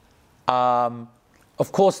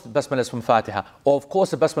 of course the Basmala is from Fatiha, or of course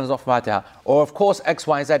the Basmala is not from Fatiha, or of course X,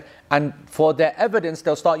 Y, Z, and for their evidence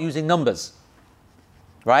they'll start using numbers,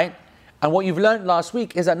 right? And what you've learned last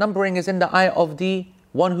week is that numbering is in the eye of the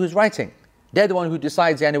one who's writing. They're the one who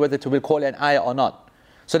decides whether to call it an ayah or not.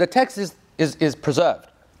 So the text is preserved.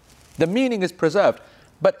 The meaning is preserved.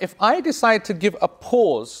 But if I decide to give a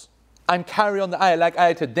pause and carry on the ayah, like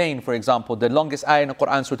Ayat al-Dain, for example, the longest ayah in the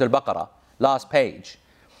Quran, Surah Al-Baqarah, last page.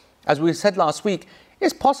 As we said last week,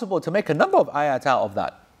 it's possible to make a number of ayat out of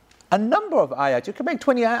that. A number of ayat. You can make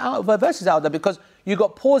 20 verses out of that because you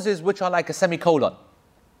got pauses which are like a semicolon.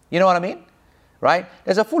 You know what I mean? Right?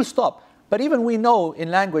 There's a full stop. But even we know in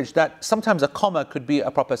language that sometimes a comma could be a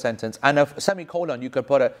proper sentence and a semicolon you can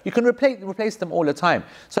replace them all the time.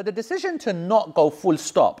 So the decision to not go full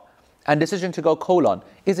stop and decision to go colon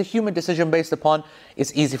is a human decision based upon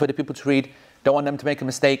it's easy for the people to read, don't want them to make a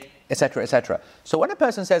mistake, etc., etc. So when a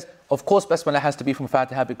person says, of course Basmala has to be from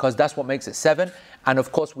Fatiha because that's what makes it 7, and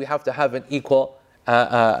of course we have to have an equal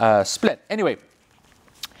split. Anyway,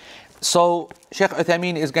 so Shaykh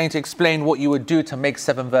Uthaymeen is going to explain what you would do to make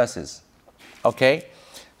 7 verses. Okay,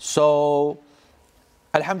 so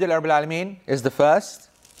Alhamdulillah Rabbil Alameen is the first,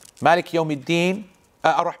 Malik Yawmiddin,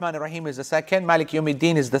 Ar-Rahman Ar-Rahim is the second, Malik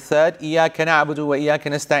Yawmiddin is the third, Iyaka na'budu wa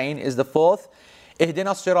iyaka nasta'in is the fourth,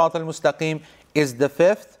 Ihdina as-Sirat al-Mustaqim is the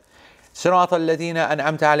fifth, Sirat al-Ladina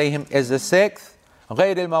an'amta alayhim is the sixth,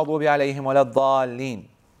 Ghayr al-Maghdubi alayhim wa lad-dallin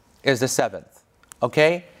is the seventh.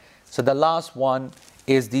 Okay, so the last one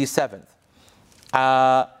is the seventh.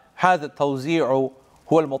 هذا التوزيع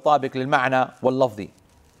هو المطابق للمعنى واللفظ.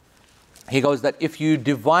 He goes that if you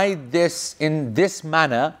divide this in this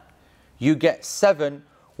manner, you get 7,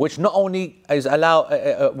 which not only is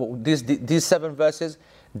these 7 verses,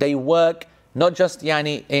 they work not just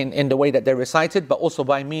in the way that they're recited, but also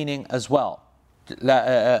by meaning as well.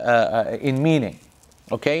 In meaning,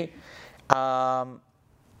 okay.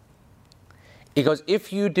 He goes,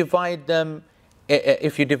 if you divide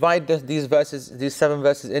these verses, these 7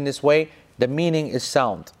 verses in this way, the meaning is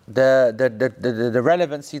sound. The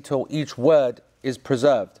relevancy to each word is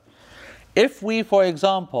preserved. If we, for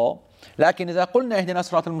example, لكن إذا قلنا اهدنا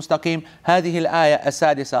الصراط المستقيم هذه الآية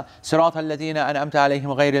السادسة صراط الذين أنعمت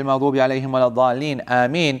عليهم غير المغضوب عليهم ولا الضالين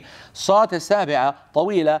آمين صاد السابعة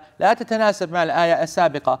طويلة لا تتناسب مع الآية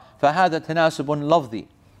السابقة فهذا تناسب لفظي.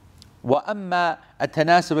 وأما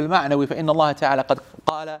التناسب المعنوي فإن الله تعالى قد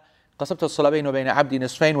قال قسمت الصلاة بيني وبين عبدي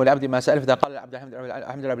نصفين ولعبدي ما سأل فإذا قال العبد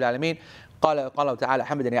الحمد لله رب العالمين قال الله تعالى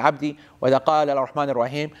حمدني عبدي وإذا قال الرحمن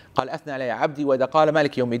الرحيم قال أثنى علي عبدي وإذا قال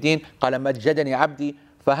مالك يوم الدين قال مجدني عبدي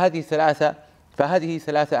فهذه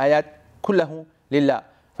ثلاثة آيات كله لله.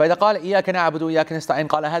 فإذا قال إياك نعبد وإياك نستعين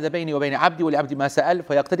قال هذا بيني وبين عبدي ولعبدي ما سأل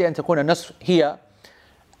فيقتضي أن تكون النصف هي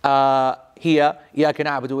إياك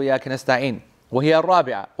نعبد وإياك نستعين وهي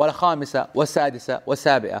الرابعة والخامسة والسادسة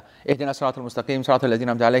والسابعة اهدنا الصراط المستقيم صراط الذين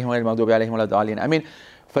أنعمت عليهم غير المغضوب عليهم ولا الضالين آمين.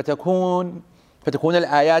 فتكون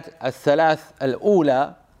الآيات الثلاث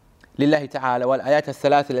الأولى لله تعالى والآيات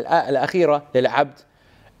الثلاث الأخيرة للعبد.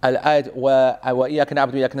 الآية وإياك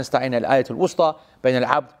نعبد وإياك نستعين الآية الوسطى بين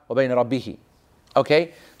العبد وبين ربه.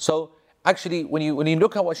 Okay, so actually when you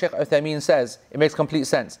look at what Shaykh Uthaymeen says, it makes complete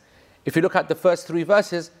sense. If you look at the first 3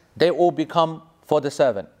 verses, they all become for the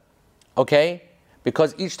servant. Okay,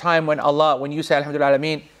 because each time when you say Alhamdulillah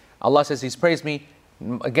Alameen, Allah says He's praised me,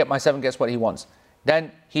 get my servant gets what he wants.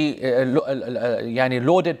 Then He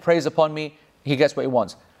lauded praise upon me, he gets what he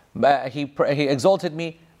wants. He exalted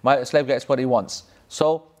me, my slave gets what he wants.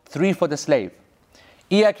 So 3 for the slave.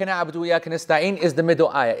 Iyaka na'budu wa iyaka nasta'in is the middle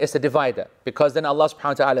ayah, it's the divider. Because then Allah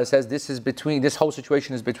subhanahu wa ta'ala says this whole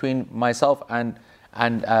situation is between myself and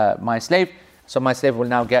my slave. So my slave will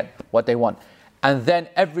now get what they want. And then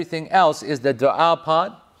everything else is the dua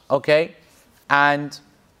part, okay? And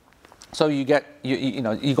so you got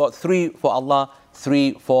 3 for Allah,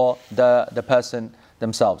 3 for the person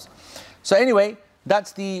themselves. So anyway,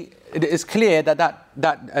 it is clear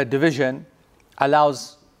that division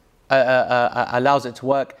allows it to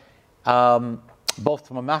work both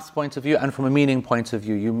from a maths point of view and from a meaning point of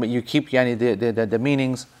view. You keep the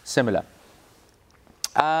meanings similar.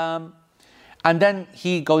 And then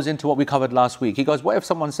he goes into what we covered last week. He goes, what if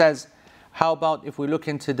someone says, how about if we look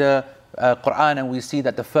into the Quran and we see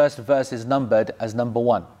that the first verse is numbered as number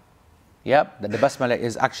 1? Yep, that the Basmala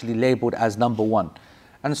is actually labeled as number 1.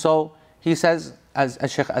 And so he says,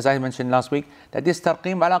 as I mentioned last week, that this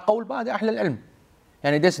tarqim ala qawl ba'd ahl al-ilm.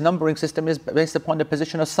 And this numbering system is based upon the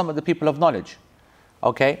position of some of the people of knowledge.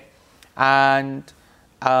 Okay? And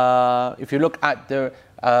if you look at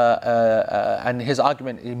and his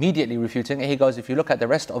argument immediately refuting it, he goes, if you look at the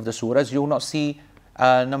rest of the surahs, you will not see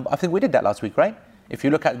number. I think we did that last week, right? if you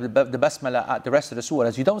look at the basmala at the rest of the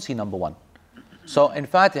surahs, you don't see number 1. So in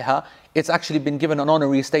Fatiha, it's actually been given an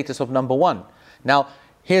honorary status of number 1. Now,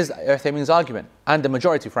 here's Uthaymeen's argument, and the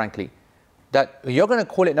majority, frankly, that you're going to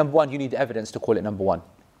call it number 1, you need evidence to call it number 1.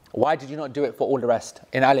 Why did you not do it for all the rest?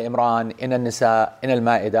 In Al Imran, in Al Nisa, in Al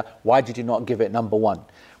Ma'idah, why did you not give it number 1?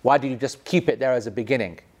 Why did you just keep it there as a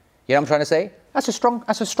beginning? You know what I'm trying to say? That's a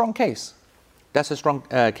strong case. That's a strong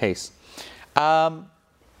case.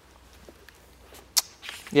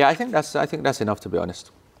 Yeah, I think that's enough, to be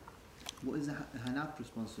honest. What is the Hanaf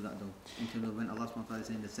response to that though? In terms of when Allah subhanahu wa ta'ala is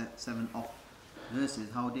saying the 7 off verses,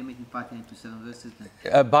 how are they making Fatiha into 7 verses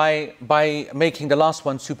then? By making the last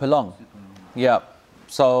one super long. Yeah.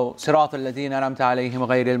 So, صراط الذين أنعمت عليهم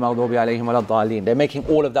غير المغضوب عليهم ولا الضالين. They're making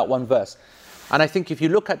all of that one verse. And I think if you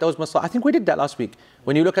look at those masahif, I think we did that last week.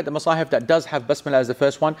 When you look at the masahif that does have basmala as the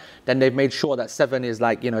first one, then they've made sure that 7 is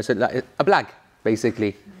like, it's a blag,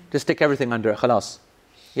 basically. Just stick everything under it, khalas.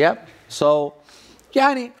 Yeah? So,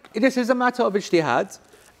 this is a matter of ijtihad.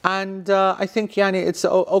 And I think it's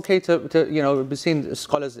okay to be seen,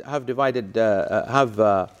 scholars have divided,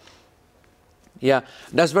 that's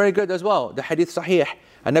very good as well. The hadith sahih.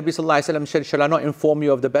 And Nabi sallallahu alayhi wa sallam said, shall I not inform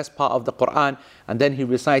you of the best part of the Quran? And then he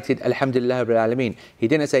recited, Alhamdulillah Rabbil Alameen. He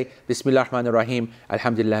didn't say, Bismillah Rahman Rahim,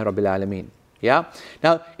 Alhamdulillah Rabbil Alameen. Yeah?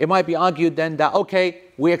 Now, it might be argued then that, okay,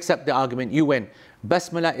 we accept the argument, you win.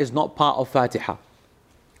 Basmala is not part of Fatiha.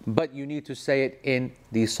 But you need to say it in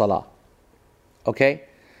the Salah. Okay?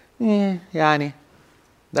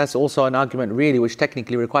 That's also an argument really which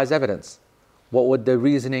technically requires evidence. What would the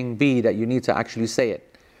reasoning be that you need to actually say it?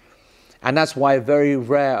 And that's why very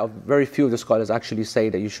few of the scholars actually say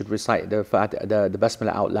that you should recite the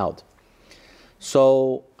basmala out loud.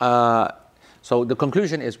 So the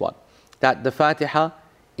conclusion is what? That the Fatiha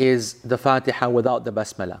is the Fatiha without the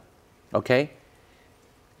basmala. Okay?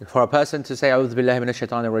 For a person to say, A'udhu billahi minash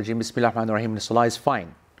shaitanir rajim, Bismillah rahman rahim, the salah is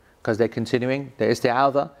fine. Because they're continuing, their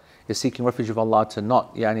isti'adha is seeking refuge of Allah to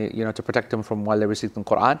not, to protect them from while they're reciting the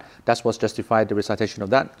Quran. That's what's justified the recitation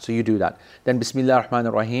of that. So you do that. Then Bismillah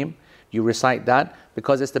rahman rahim, you recite that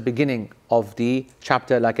because it's the beginning of the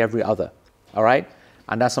chapter like every other. Alright?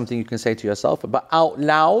 And that's something you can say to yourself. But out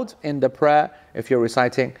loud in the prayer, if you're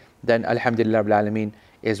reciting, then Alhamdulillah Rabbil Alameen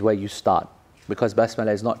is where you start. Because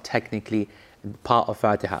Basmala is not technically part of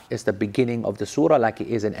Fatiha. It's the beginning of the surah like it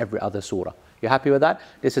is in every other surah. You happy with that?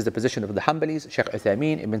 This is the position of the Hanbalis, Shaykh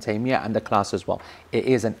Uthaymeen, Ibn Taymiyyah and the class as well. It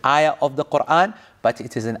is an ayah of the Quran, but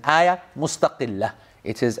it is an ayah mustaqillah.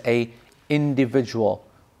 It is a individual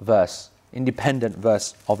verse, independent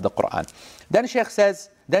verse of the Quran. Then Shaykh says,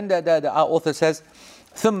 then the author says,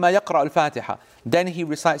 ثُمَّ يَقْرَأُ الْفَاتِحَةِ. Then he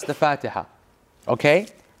recites the Fatiha. Okay?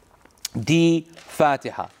 The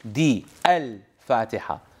Fatiha. The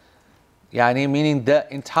Al-Fatiha. Meaning the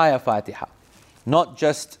entire Fatiha. Not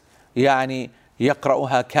just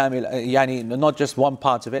يقرأها كامل, not just one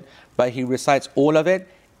part of it, but he recites all of it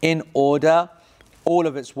in order, all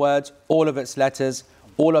of its words, all of its letters,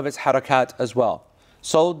 all of its harakat as well.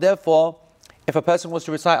 So therefore, if a person was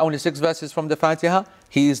to recite only 6 verses from the Fatiha,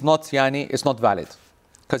 he is not, it's not valid.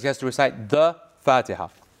 Because he has to recite the Fatiha.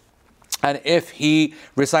 And if he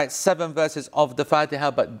recites 7 verses of the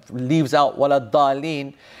Fatiha but leaves out wala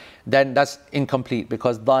dalin, then that's incomplete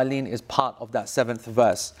because dalin is part of that 7th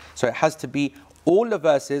verse. So it has to be all the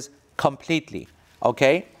verses completely.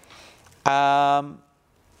 Okay?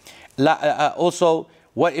 Also,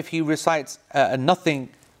 what if he recites nothing?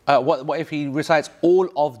 What if he recites all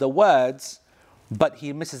of the words but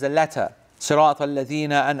he misses a letter? صراط الذين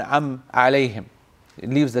أنعم عليهم. It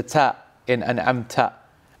leaves the ta in an'amta.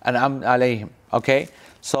 An'am alayhim. Okay?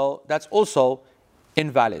 So that's also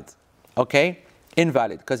invalid. Okay?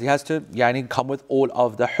 Invalid because he has to come with all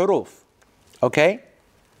of the huruf. Okay?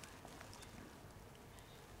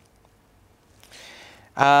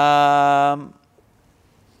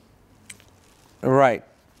 Right.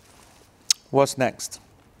 What's next?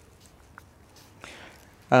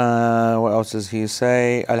 What else does he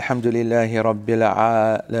say? Alhamdulillahi Rabbil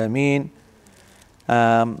Alameen.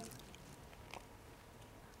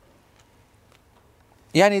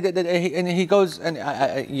 And he goes and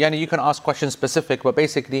you can ask questions specific, but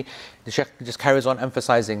basically the Shaykh just carries on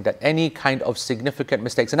emphasizing that any kind of significant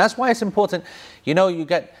mistakes, and that's why it's important. You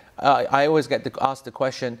get I always get asked the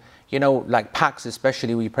question, like packs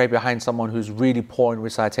especially, we pray behind someone who's really poor in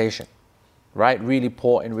recitation, right? Really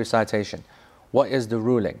poor in recitation. What is the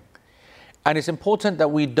ruling? And it's important that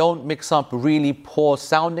we don't mix up really poor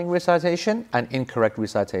sounding recitation and incorrect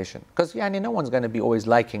recitation. Because no one's going to be always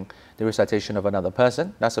liking the recitation of another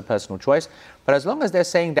person. That's a personal choice. But as long as they're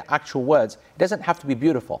saying the actual words, it doesn't have to be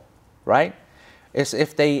beautiful, right? It's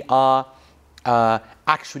if they are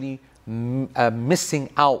actually missing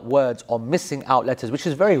out words or missing out letters, which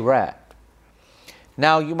is very rare.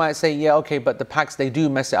 Now you might say, yeah, okay, but the Paks, they do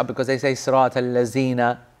mess it up because they say Sirat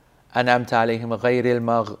al-lazina an'amta alayhim ghayril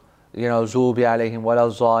maghzubi alayhim wala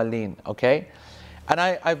dhalin. Okay? And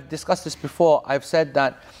I've discussed this before. I've said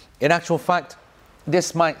that in actual fact,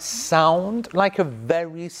 this might sound like a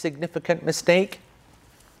very significant mistake,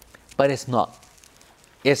 but it's not.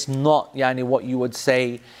 It's not yani, what you would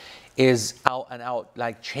say is out and out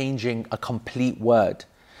like changing a complete word.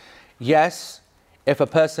 Yes, if a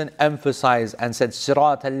person emphasized and said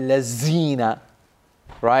Sirat al-lazina,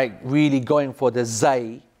 right, really going for the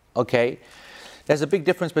zay, okay, there's a big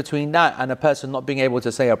difference between that and a person not being able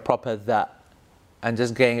to say a proper that and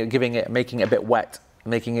just making it a bit wet,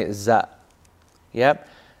 making it za. Yep,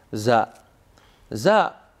 za.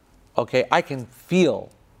 Za, okay, I can feel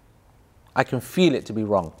it to be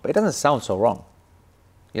wrong, but it doesn't sound so wrong.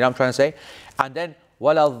 You know what I'm trying to say? And then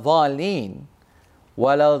wala dhalin,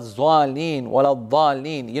 wala dhalin, wala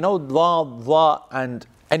dhalin. You know, dha and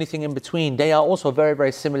anything in between, they are also very,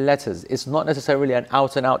 very similar letters. It's not necessarily an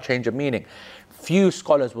out and out change of meaning. Few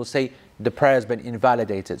scholars will say the prayer has been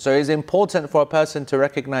invalidated. So it's important for a person to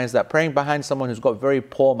recognize that praying behind someone who's got very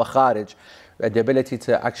poor makharij, the ability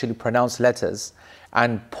to actually pronounce letters,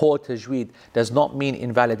 and poor tajweed does not mean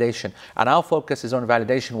invalidation. And our focus is on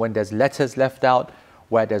validation when there's letters left out,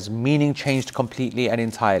 where there's meaning changed completely and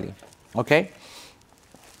entirely. Okay?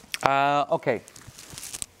 Okay.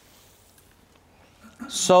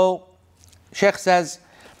 So, Sheikh says,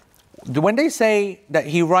 when they say that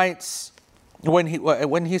he writes, when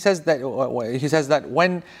he says that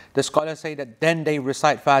when the scholars say that then they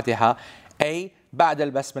recite Fatiha, بعد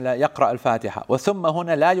البسملة يقرأ الفاتحة وثم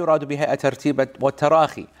هنا لا يراد بها الترتيب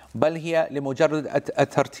والتراخي بل هي لمجرد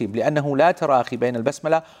الترتيب لأنه لا تراخي بين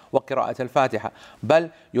البسملة وقراءة الفاتحة بل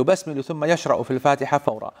يبسمل ثم يشرع في الفاتحة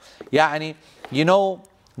فورا. يعني, you know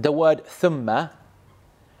the word ثم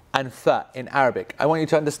and fa in Arabic. I want you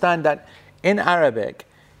to understand that in Arabic,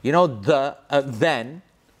 you know then,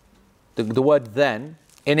 the word then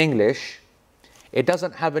in English, it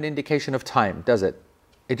doesn't have an indication of time, does it?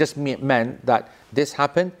 It just meant that this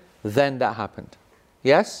happened, then that happened.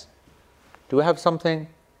 Yes? Do we have something?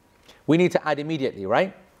 We need to add immediately,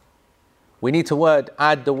 right? We need to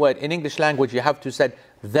add the word. In English language, you have to say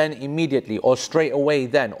then immediately, or straight away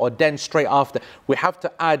then, or then straight after. We have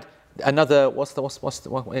to add another, what's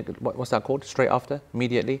that called? Straight after?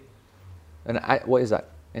 Immediately? What is that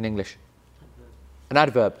in English? An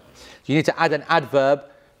adverb. You need to add an adverb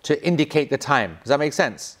to indicate the time. Does that make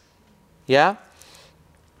sense? Yeah?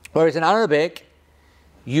 Whereas in Arabic,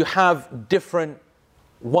 you have different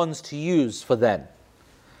ones to use for then.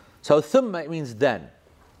 So thumma, it means then,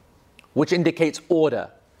 which indicates order,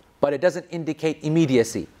 but it doesn't indicate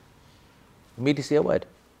immediacy. Immediacy a word?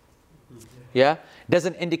 Yeah? It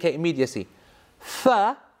doesn't indicate immediacy.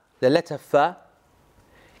 Fa, the letter fa,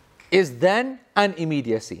 is then and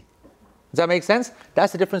immediacy. Does that make sense?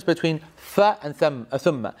 That's the difference between fa and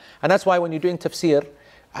thumma. And that's why when you're doing tafsir,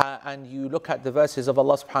 and you look at the verses of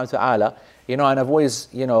Allah subhanahu wa ta'ala, and I've always,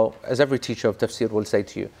 as every teacher of tafsir will say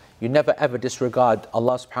to you, you never ever disregard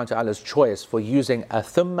Allah subhanahu wa ta'ala's choice for using a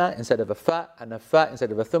thumma instead of a fa and a fa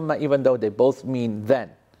instead of a thumma, even though they both mean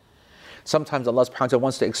then. Sometimes Allah subhanahu wa ta'ala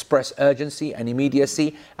wants to express urgency and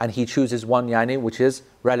immediacy, and He chooses one which is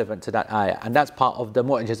relevant to that ayah. And that's part of the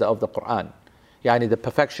mu'jiza of the Quran. The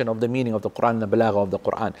perfection of the meaning of the Quran and the balagha of the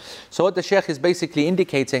Quran. So what the Shaykh is basically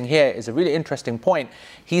indicating here is a really interesting point.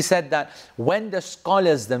 He said that when the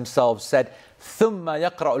scholars themselves said ثُمَّ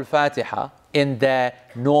يَقْرَأُ الْفَاتِحَةِ in their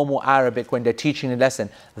normal Arabic, when they're teaching the lesson,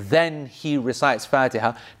 then he recites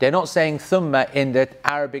Fatiha, they're not saying thumma in the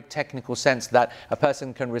Arabic technical sense that a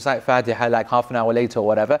person can recite Fatiha like half an hour later or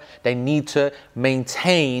whatever. They need to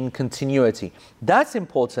maintain continuity. That's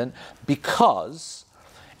important because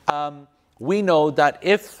we know that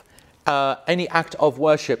if any act of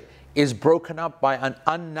worship is broken up by an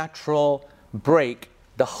unnatural break,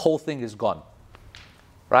 the whole thing is gone.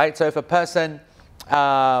 Right? So if a person,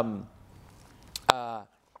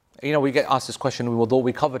 we get asked this question in wudu,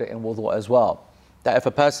 we covered it in wudu as well, that if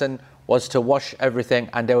a person was to wash everything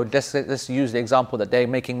and they would, let's use the example that they're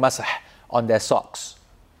making masah on their socks.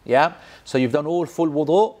 Yeah? So you've done all full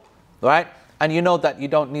wudu, right? And you know that you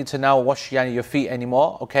don't need to now wash your feet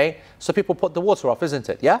anymore, okay? So people put the water off, isn't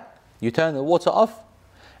it? Yeah? You turn the water off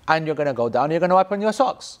and you're going to go down, you're going to wipe on your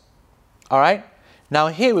socks. All right? Now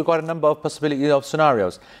here we've got a number of possibilities of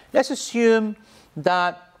scenarios. Let's assume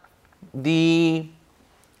that you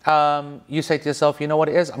say to yourself, you know what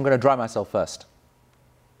it is? I'm going to dry myself first.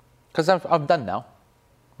 Because I'm done now,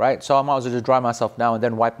 right? So I might as well just dry myself now and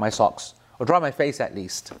then wipe my socks. or dry my face at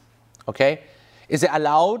least. Okay? Is it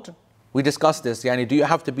allowed? We discussed this. Yani, do you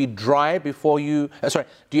have to be dry before you,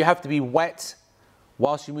 do you have to be wet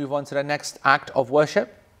whilst you move on to the next act of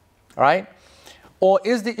worship? All right? Or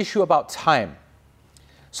is the issue about time?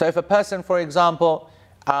 So if a person, for example,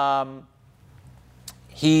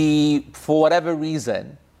 he, for whatever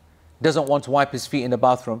reason, doesn't want to wipe his feet in the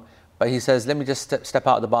bathroom, but he says, let me just step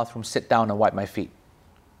out of the bathroom, sit down and wipe my feet.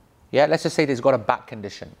 Yeah, let's just say that he's got a back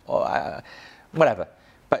condition or whatever.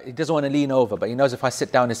 But he doesn't want to lean over, but he knows if I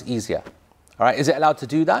sit down it's easier. All right, is it allowed to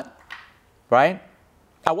do that? Right?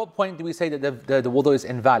 At what point do we say that the wudu is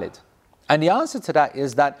invalid? And the answer to that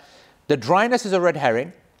is that the dryness is a red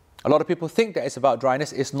herring. A lot of people think that it's about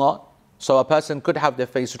dryness. It's not. So a person could have their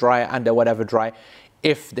face dry and their whatever dry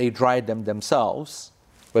if they dried them themselves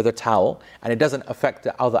with a towel, and it doesn't affect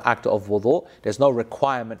the other act of wudu. There's no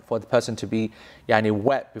requirement for the person to be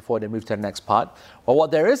wet before they move to the next part. But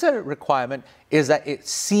what there is a requirement is that it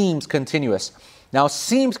seems continuous. Now,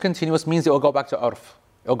 seems continuous means it will go back to urf.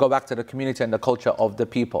 It will go back to the community and the culture of the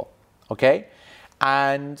people. Okay?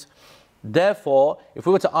 And therefore, if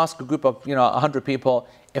we were to ask a group of 100 people,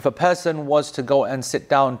 if a person was to go and sit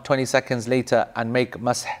down 20 seconds later and make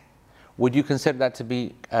masah, would you consider that to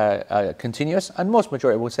be continuous? And most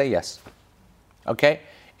majority will say yes. Okay?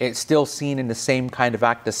 It's still seen in the same kind of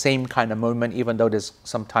act, the same kind of moment, even though there's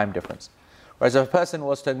some time difference. Whereas if a person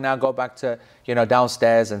was to now go back to,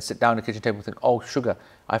 downstairs and sit down at the kitchen table and think, oh, sugar,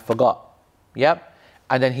 I forgot. Yep.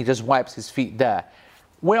 And then he just wipes his feet there.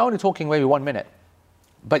 We're only talking maybe 1 minute.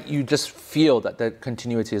 But you just feel that the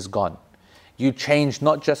continuity is gone. You change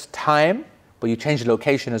not just time, but you change the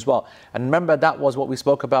location as well. And remember, that was what we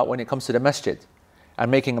spoke about when it comes to the masjid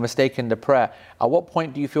and making a mistake in the prayer. At what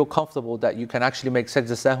point do you feel comfortable that you can actually make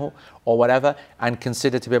sajda sahw or whatever and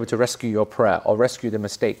consider to be able to rescue your prayer or rescue the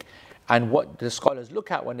mistake? And what the scholars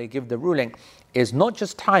look at when they give the ruling is not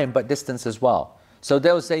just time, but distance as well. So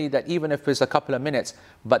they'll say that even if it's a couple of minutes,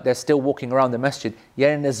 but they're still walking around the masjid,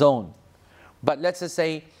 you're in the zone. But let's just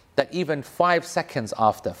say that even 5 seconds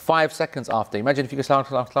after, imagine if you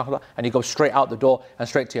go and you go straight out the door and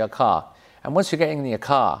straight to your car. And once you're getting in your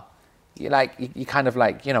car, you kind of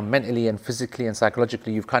mentally and physically and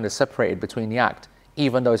psychologically, you've kind of separated between the act,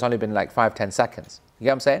 even though it's only been 5-10 seconds. You get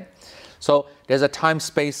what I'm saying? So there's a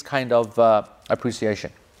time-space kind of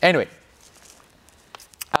appreciation. Anyway,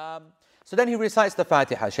 so then he recites the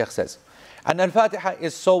Fatiha, Shaykh says. And the Fatiha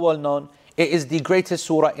is so well known. It is the greatest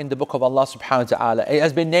surah in the book of Allah subhanahu wa ta'ala. It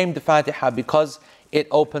has been named the Fatiha because it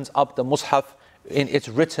opens up the Mus'haf in its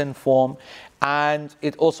written form, and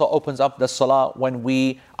it also opens up the Salah when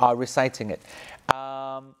we are reciting it.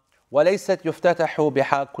 وَلَيْسَتْ يُفْتَتَحُ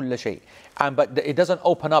بِهَا كُلَّ شَيْءٍ. But it doesn't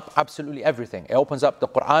open up absolutely everything. It opens up the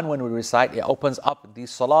Quran when we recite. It opens up the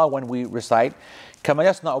Salah when we recite. كَمَا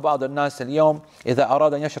يَصْنَعُ بَعْضُ النَّاسِ الْيَوْمِ إِذَا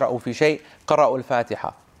أَرَادَ أَن يَشْرَعُوا فِي شَيْءٍ قَرَأُوا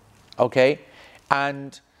الْفَاتِحَةَ. Okay?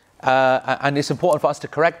 And it's important for us to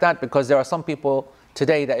correct that, because there are some people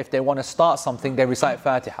today that if they want to start something, they recite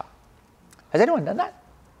Fatiha. Has anyone done that?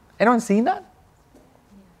 Anyone seen that?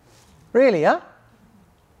 Really, huh?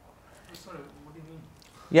 Sorry, what do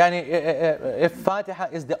you mean? If Fatiha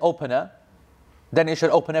is the opener, then it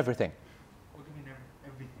should open everything. What do you mean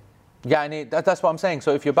everything? That's what I'm saying.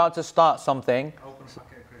 So if you're about to start something, Open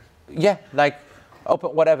packet, Chris. open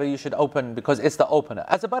whatever you should open, because it's the opener.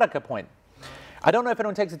 As a barakah point. I don't know if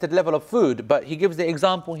anyone takes it to the level of food, but he gives the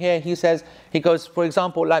example here. He goes, for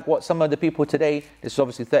example, like what some of the people today, this is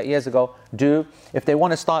obviously 30 years ago, do. If they want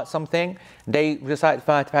to start something, they recite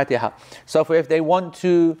Fatiha. So if they want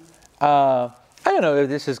to, I don't know if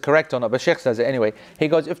this is correct or not, but Sheikh says it anyway. He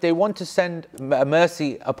goes, if they want to send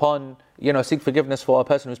mercy upon, seek forgiveness for a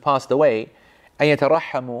person who's passed away, أن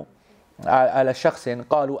يترحموا على شخص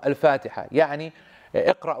قالوا الفاتحة. يعني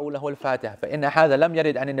اقرأوا له الفاتحة فإن هذا لم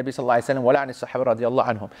يرد عن النبي صلى الله عليه وسلم ولا عن الصحابة رضي الله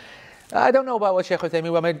عنهم. I don't know about what Shaykh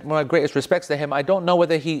Uthaymeen, my greatest respects to him, I don't know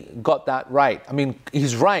whether he got that right. I mean,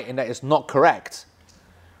 he's right in that it's not correct.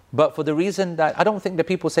 But for the reason that I don't think that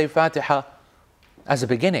people say Fatiha as a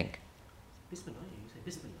beginning. Bismillah, you say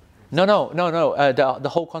Bismillah. No. The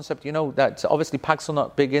whole concept, that obviously Paks are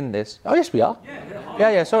not big in this. Oh, yes, we are.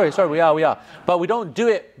 Yeah, sorry, we are. But we don't do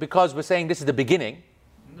it because we're saying this is the beginning.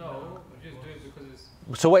 No, we just do it because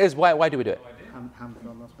it's... So why do we do it?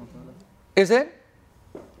 Is it?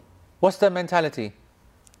 What's the mentality?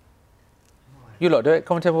 You lot do it.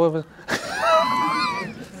 Come on, tell me.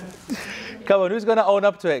 Come on, who's going to own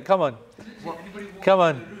up to it? Come on.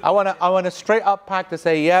 I want a straight up pack to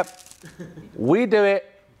say, yep, we do it,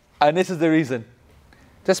 and this is the reason.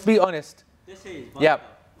 Just be honest. This is Yep.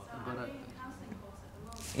 So I'm doing a counselling course at the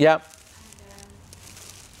moment. Yep. And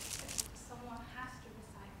someone has to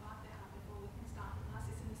recite Fatiha before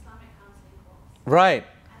Right.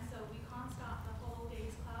 And so we can't start the whole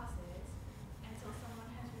day's classes until someone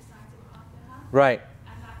has recited Fatiha. Right.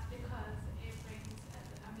 And that's because it brings,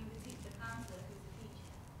 the counselor who's the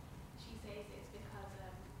teacher, she says it's because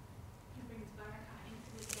it brings barakah into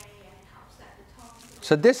the day and it helps set the tone.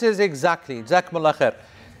 So this is exactly, Jazakumullah khair.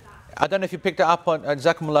 I don't know if you picked it up on,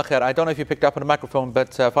 Jazakumullah khair, I don't know if you picked it up on the microphone, but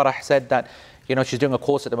Farah said that, she's doing a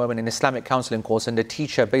course at the moment, an Islamic counseling course, and the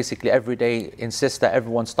teacher basically every day insists that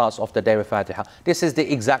everyone starts off the day with Fatiha. This is the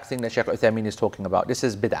exact thing that Shaykh Uthaymeen is talking about. This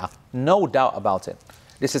is bid'ah. No doubt about it.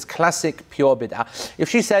 This is classic, pure bid'ah. If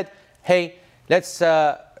she said, hey, let's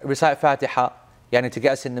recite Fatiha, to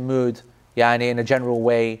get us in the mood, in a general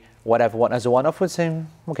way, whatever, what as a one-off, would say,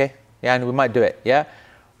 okay, we might do it, yeah?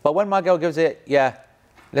 But when my girl gives it,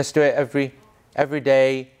 let's do it every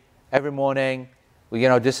day, every morning.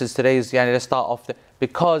 This is today's, let's start off,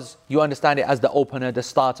 because you understand it as the opener, the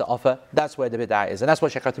starter offer. That's where the bid'ah is. And that's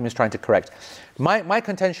what Shaykh Uthaymeen is trying to correct. My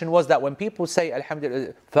contention was that when people say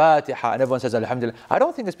Alhamdulillah, Fatiha, and everyone says Alhamdulillah, I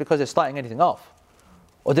don't think it's because they're starting anything off.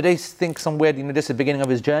 Or do they think somewhere, this is the beginning of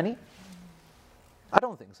his journey? I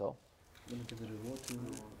don't think so.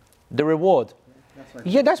 The reward.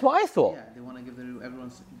 That's what I thought. Yeah, they want to give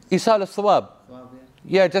everyone's Isal al-Thawab.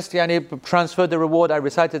 thawab, Just transfer the reward. I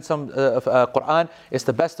recited some Quran. It's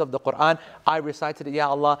the best of the Quran. I recited it, Ya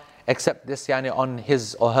Allah, accept this on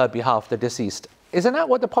his or her behalf, the deceased. Isn't that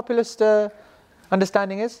what the populist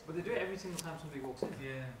understanding is? But they do it every single time somebody walks in.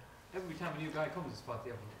 Yeah. Every time a new guy comes, it's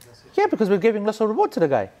Fatiha. That's it. Yeah, because we're giving lesser reward to the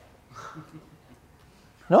guy.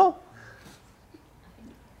 No?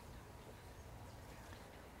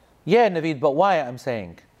 Yeah, Naveed, but why I'm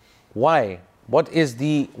saying? Why? What is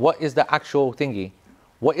the actual thingy?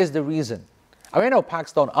 What is the reason? I know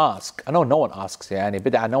Pacs don't ask. I know no one asks,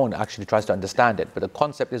 but no one actually tries to understand it. But the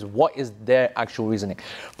concept is, what is their actual reasoning?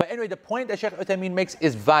 But anyway, the point that Shaykh Uthaymeen makes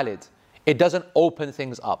is valid. It doesn't open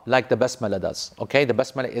things up like the Basmala does. Okay, the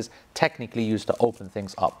Basmala is technically used to open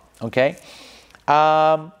things up. Okay,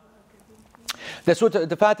 the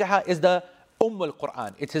Fatiha is the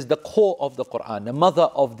al-Quran. It is the core of the Quran, the mother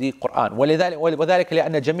of the Quran. وذلك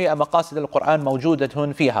لأن جميع مقاصد القرآن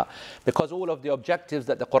موجودة فيها. Because all of the objectives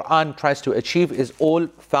that the Quran tries to achieve is all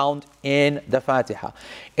found in the Fatiha.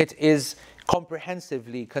 It is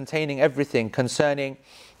comprehensively containing everything concerning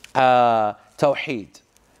Tawheed.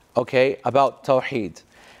 Okay, about Tawheed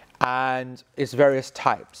and its various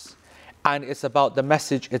types. And it's about the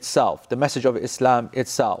message itself, the message of Islam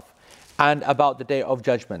itself, and about the Day of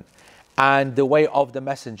Judgment, and the way of the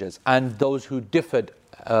messengers, and those who differed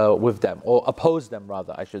with them, or opposed them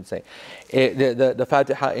rather, I should say. The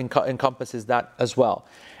Fatiha encompasses that as well.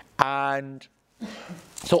 And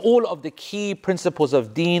so all of the key principles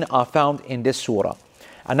of deen are found in this surah.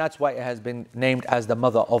 And that's why it has been named as the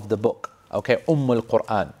mother of the book. Okay,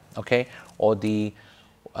 al-Quran. Okay, or the,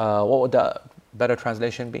 what would the better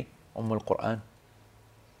translation be? al-Quran.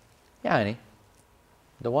 The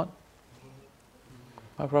what?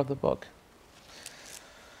 Mother of the book.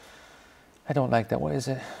 I don't like that. What is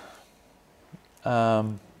it? I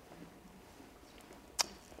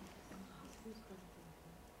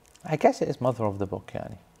guess it is mother of the book,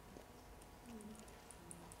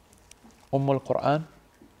 al-Quran,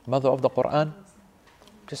 mother of the Quran.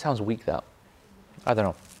 Just sounds weak, that. I don't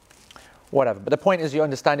know. Whatever. But the point is, you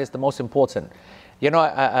understand, it's the most important.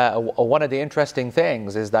 One of the interesting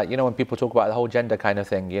things is that, when people talk about the whole gender kind of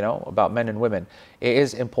thing, about men and women, it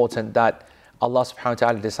is important that Allah subhanahu wa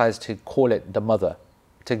ta'ala decides to call it the mother,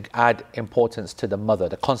 to add importance to the mother,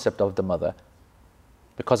 the concept of the mother.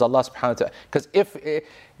 Because Allah subhanahu wa ta'ala, because I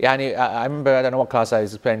remember, I don't know what class I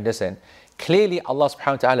was explaining this in, clearly Allah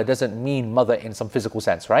subhanahu wa ta'ala doesn't mean mother in some physical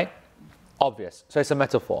sense, right? Obvious. So it's a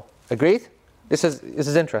metaphor. Agreed? This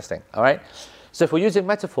is interesting, all right? So if we're using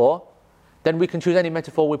metaphor, then we can choose any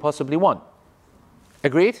metaphor we possibly want.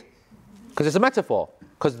 Agreed? Because it's a metaphor,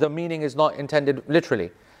 because the meaning is not intended literally.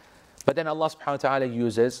 But then Allah subhanahu wa ta'ala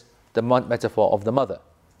uses the metaphor of the mother.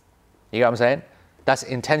 You get what I'm saying? That's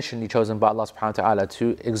intentionally chosen by Allah subhanahu wa ta'ala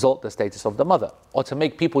to exalt the status of the mother, or to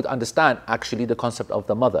make people understand actually the concept of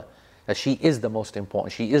the mother. That she is the most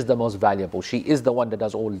important, she is the most valuable, she is the one that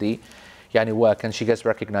does all the work, and she gets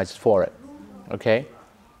recognized for it. Okay?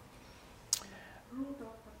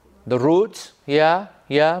 The root,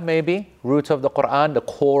 maybe. Root of the Quran, the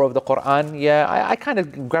core of the Quran, I kind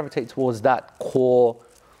of gravitate towards that core,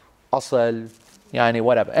 asal,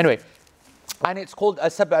 whatever. Anyway, and it's called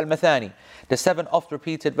As-Sab' al-Mathani, the 7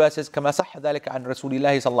 oft-repeated verses, كما صح ذلك عن رسول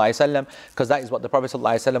الله صلى الله عليه وسلم, because that is what the Prophet صلى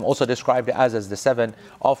الله عليه وسلم also described it as the 7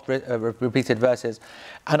 oft-repeated verses.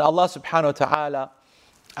 And Allah subhanahu wa ta'ala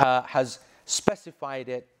has specified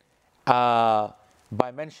it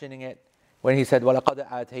by mentioning it when he said, وَلَقَدْ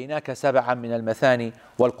آتَيْنَاكَ سَبَعًا مِنَ الْمَثَانِ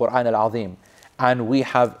وَالْقُرْآنَ الْعَظِيمِ. And we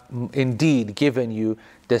have indeed given you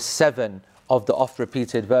the 7 of the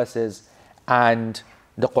oft-repeated verses and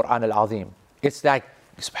the Qur'an al-Azim. It's like,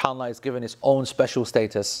 subhanAllah, it's given its own special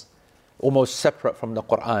status, almost separate from the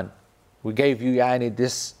Qur'an. We gave you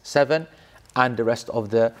this 7 and the rest of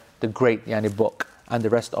the great book, and the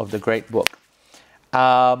rest of the great book.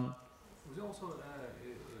 Was it also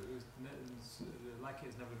like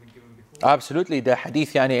it's never been given before? Absolutely, the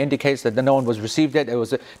hadith indicates that no one was received it.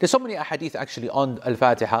 There's so many hadith actually on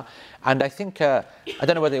Al-Fatiha, and I think, I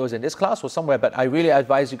don't know whether it was in this class or somewhere, but I really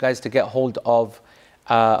advise you guys to get hold of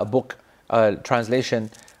a book,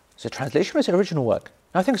 translation. Is it translation or is it original work?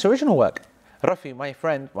 I think it's original work. Rafi, my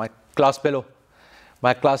friend, my class fellow,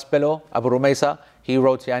 Abu Rumaysa, he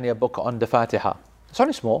wrote a book on the Fatiha. It's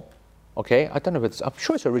only small, okay? I don't know if I'm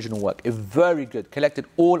sure it's original work. It's very good. Collected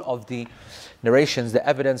all of the narrations, the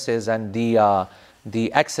evidences, and the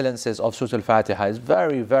excellences of Surah Al-Fatiha. It's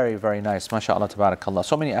very, very, very nice. MashaAllah, tabarakallah.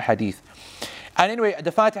 So many ahadith. And anyway,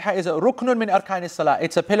 the Fatiha is a ruknun min arkan salah.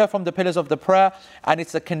 It's a pillar from the pillars of the prayer, and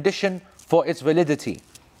it's a condition for its validity.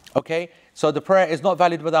 Okay? So the prayer is not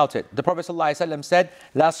valid without it. The Prophet ﷺ said,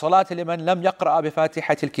 La salata liman lam yaqra'a bi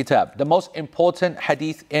fatihatil kitab. The most important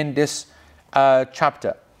hadith in this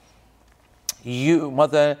chapter. You,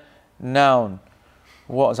 mother, noun.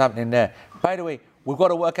 What was happening there? By the way, we've got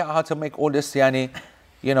to work out how to make all this, it's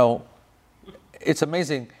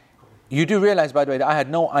amazing. You do realize, by the way, that I had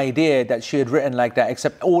no idea that she had written like that,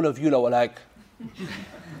 except all of you lot were like...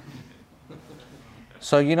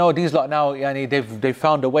 So these lot now, they've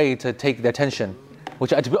found a way to take the attention, which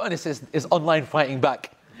to be honest is online fighting back.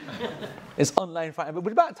 It's online fighting, but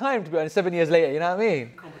it's about time, to be honest, 7 years later, you know what I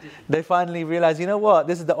mean? They finally realize, you know what,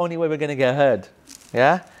 this is the only way we're going to get heard.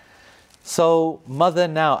 Yeah? So, mother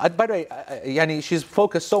now, by the way, she's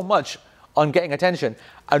focused so much on getting attention,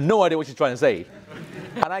 I have no idea what she's trying to say.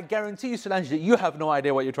 And I guarantee you, Solange, that you have no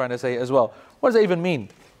idea what you're trying to say as well. What does that even mean?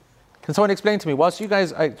 Can someone explain to me? Whilst you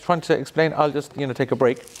guys are trying to explain, I'll just, take a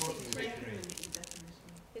break. It's a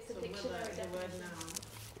dictionary definition.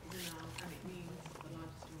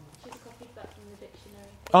 She's copied that from the dictionary.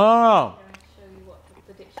 Oh. Show you what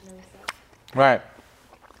the dictionary says. Right.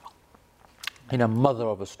 In a mother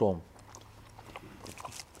of a storm.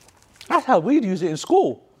 That's how we'd use it in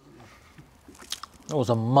school. It was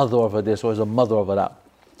a mother of a this, or it was a mother of a that.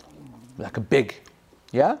 Like a big.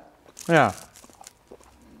 Yeah? Yeah.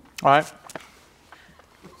 All right.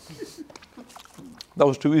 That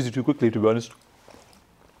was too easy too quickly, to be honest.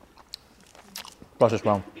 Pass this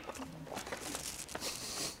round.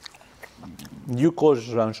 You cause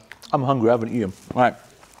this round. I'm hungry, I haven't eaten. All right.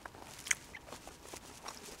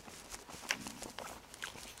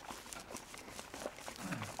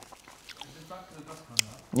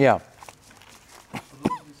 Yeah.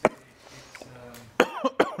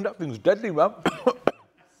 That thing's deadly, man.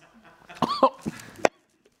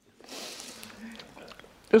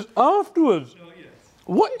 It's afterwards.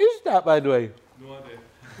 What is that, by the way? No idea.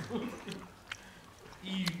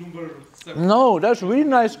 Number 7. No, that's really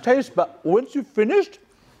nice taste, but once you've finished,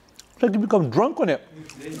 it's like you become drunk on it.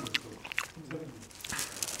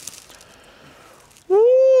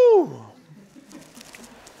 Woo!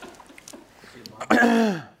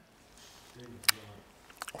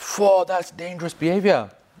 That's dangerous behavior.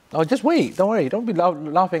 Oh, just wait. Don't worry. Don't be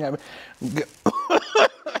laughing at me.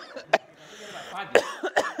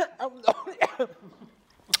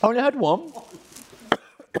 I only had one.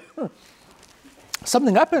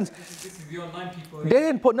 Something happens. This is the online people. They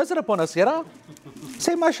didn't put nazar upon us,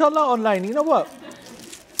 Say mashallah online. You know what?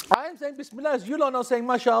 I am saying bismillah as you lot are saying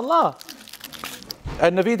mashallah.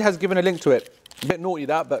 And Naveed has given a link to it. A bit naughty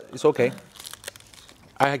that, but it's okay.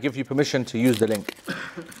 I give you permission to use the link.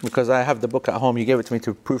 Because I have the book at home. You gave it to me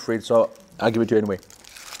to proofread, so I'll give it to you anyway.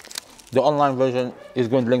 The online version is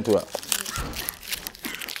going to link to it.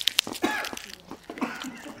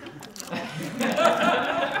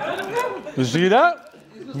 You see that?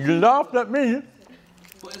 You laughed at me.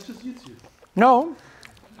 But it's just YouTube. No.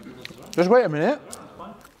 Just wait a minute.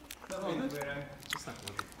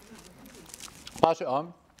 Pass it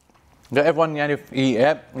on. Let everyone eat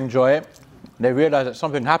it, enjoy it. They realize that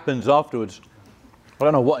something happens afterwards. I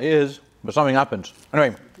don't know what it is, but something happens.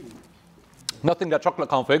 Anyway, nothing that chocolate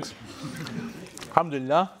can't fix.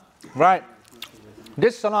 Alhamdulillah. Right.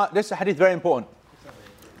 This hadith is very important.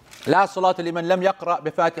 لا صلاة لمن لم يقرأ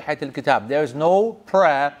بفاتحة الكتاب. There is no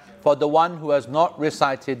prayer for the one who has not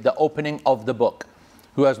recited the opening of the book,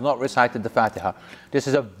 who has not recited the Fatiha. This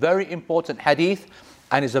is a very important hadith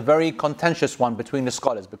and is a very contentious one between the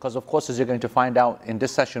scholars, because of course, as you're going to find out in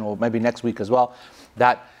this session or maybe next week as well,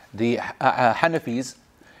 that the Hanafis,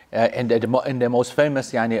 in their most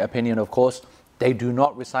famous opinion, of course, they do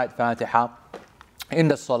not recite Fatiha in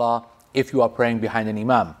the Salah if you are praying behind an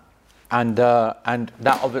Imam. And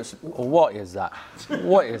that obviously, what is that?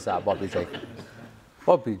 What is that, Bobby J?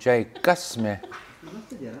 Bobby J, Qasme.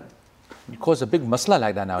 You cause a big masla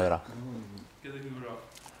like that now, Ira.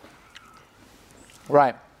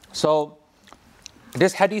 Right, so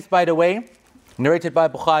this hadith, by the way, narrated by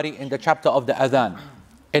Bukhari in the chapter of the Adhan.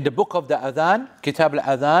 In the book of the Adhan, Kitab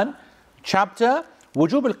al-Adhan, chapter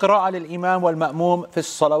وجوب القراءة للإمام والمأموم في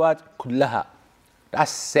الصلوات كلها.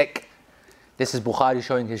 That's sick. This is Bukhari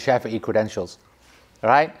showing his Shafi'i credentials.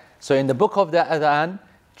 Right? So in the book of the Adhan,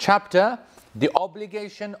 chapter, the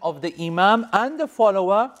obligation of the Imam and the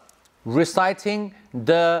follower reciting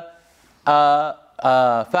the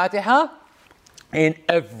Fatiha in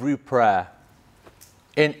every prayer.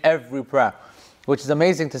 In every prayer. Which is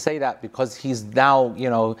amazing to say that, because he's now,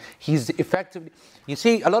 he's effectively... You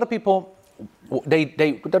see, a lot of people, they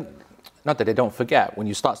don't, not that they don't forget, when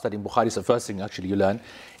you start studying Bukhari, it's the first thing actually you learn,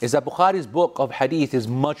 is that Bukhari's book of hadith is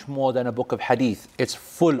much more than a book of hadith. It's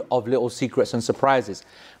full of little secrets and surprises.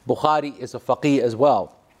 Bukhari is a faqih as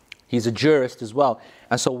well. He's a jurist as well.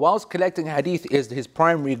 And so whilst collecting hadith is his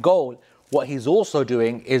primary goal, what he's also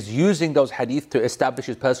doing is using those hadith to establish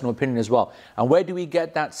his personal opinion as well. And where do we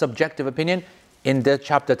get that subjective opinion? In the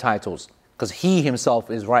chapter titles. Because he himself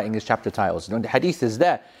is writing his chapter titles. The hadith is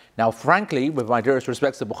there. Now, frankly, with my dearest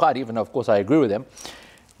respects to Bukhari, even though of course I agree with him,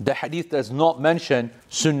 the hadith does not mention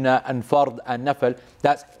sunnah and fard and nafil.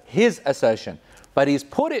 That's his assertion. But he's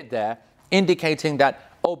put it there, indicating that,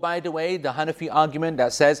 oh, by the way, the Hanafi argument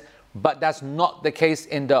that says, but that's not the case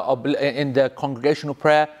in the congregational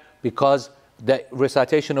prayer, because the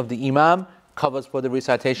recitation of the imam covers for the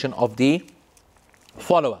recitation of the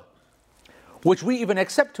follower. Which we even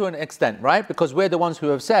accept to an extent, right? Because we're the ones who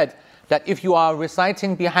have said that if you are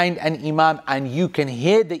reciting behind an imam and you can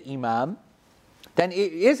hear the imam, then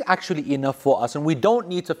it is actually enough for us and we don't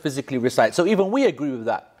need to physically recite. So even we agree with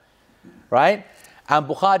that, right? And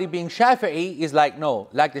Bukhari, being Shafi'i, is like, no,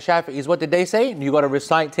 like the Shafi'is, what did they say? You got to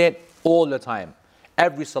recite it all the time,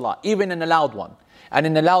 every salah, even in a loud one. And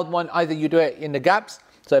in the loud one, either you do it in the gaps.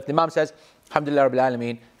 So if the imam says, Alhamdulillah Rabbil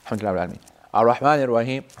Alameen, Alhamdulillah Rabbil Alameen, Ar-Rahman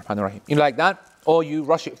Ar-Rahim, Ar-Rahman Ar-Rahim, you like that? Or you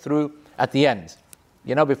rush it through at the end,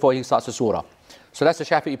 before he starts the surah. So that's the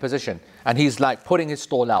Shafi'i position. And he's like putting his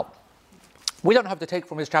stall out. We don't have to take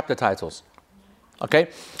from his chapter titles. Okay?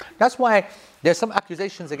 That's why there's some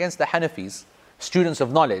accusations against the Hanafis, students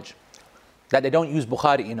of knowledge, that they don't use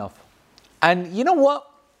Bukhari enough. And you know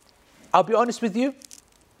what? I'll be honest with you.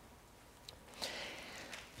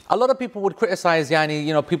 A lot of people would criticize,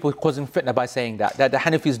 people causing fitna by saying that the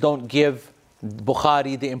Hanafis don't give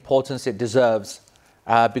Bukhari the importance it deserves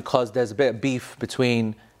because there's a bit of beef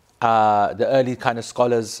between the early kind of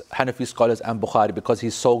scholars, Hanafi scholars, and Bukhari, because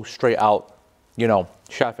he's so straight out,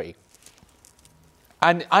 Shafi'i.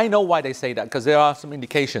 And I know why they say that, because there are some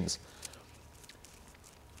indications.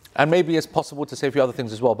 And maybe it's possible to say a few other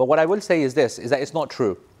things as well. But what I will say is this, is that it's not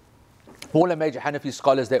true. All the major Hanafi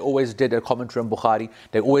scholars, they always did a commentary on Bukhari.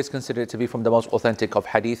 They always considered it to be from the most authentic of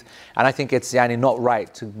hadith. And I think it's not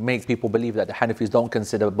right to make people believe that the Hanafis don't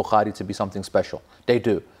consider Bukhari to be something special. They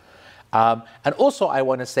do. And also I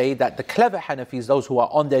want to say that the clever Hanafis, those who are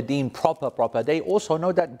on their deen proper, they also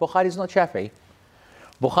know that Bukhari is not Shafi'i.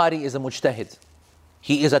 Bukhari is a mujtahid.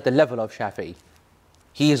 He is at the level of Shafi'i.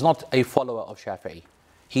 He is not a follower of Shafi'i.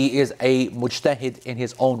 He is a mujtahid in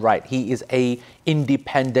his own right. He is a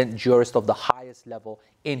independent jurist of the highest level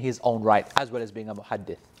in his own right, as well as being a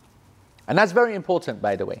muhaddith. And that's very important,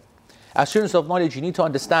 by the way. As students of knowledge, you need to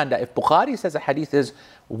understand that if Bukhari says a hadith is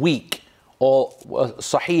weak or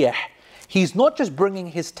sahih, he's not just bringing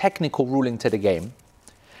his technical ruling to the game,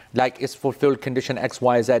 like it's fulfilled condition X,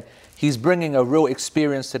 Y, Z. He's bringing a real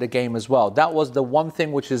experience to the game as well. That was the one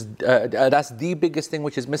thing which is, that's the biggest thing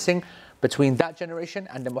which is missing between that generation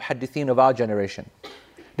and the muhaddithin of our generation.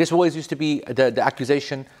 This always used to be the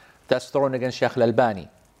accusation that's thrown against Shaykh al-Albani.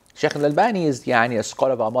 Shaykh al-Albani is a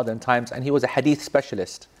scholar of our modern times, and he was a hadith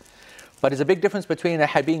specialist. But there's a big difference between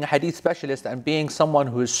being a hadith specialist and being someone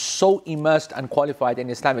who is so immersed and qualified in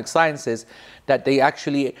Islamic sciences that they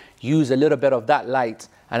actually use a little bit of that light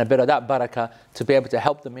and a bit of that barakah to be able to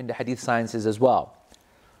help them in the hadith sciences as well.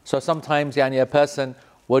 So sometimes a person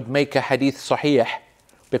would make a hadith sahih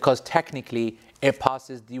because technically it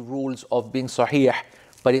passes the rules of being sahih,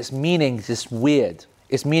 but its meaning is just weird.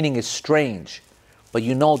 Its meaning is strange. But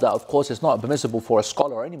you know that, of course, it's not permissible for a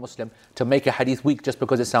scholar or any Muslim to make a hadith weak just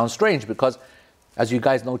because it sounds strange. Because, as you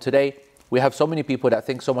guys know today, we have so many people that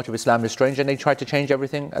think so much of Islam is strange and they try to change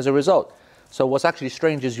everything as a result. So what's actually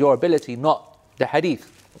strange is your ability, not the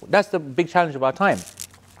hadith. That's the big challenge of our time.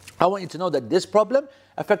 I want you to know that this problem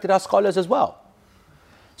affected our scholars as well.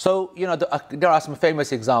 So, there are some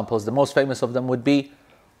famous examples. The most famous of them would be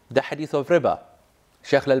the hadith of riba.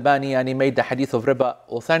 Shaykh al-Albani, and he made the hadith of riba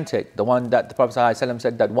authentic. The one that the Prophet ﷺ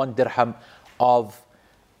said that 1 dirham of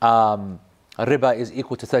riba is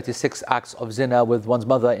equal to 36 acts of zina with one's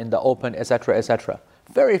mother in the open, etc., etc.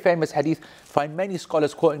 Very famous hadith. Find many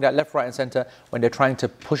scholars quoting that left, right, and center when they're trying to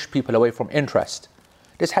push people away from interest.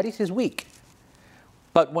 This hadith is weak.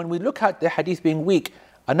 But when we look at the hadith being weak,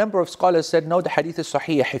 a number of scholars said, no, the hadith is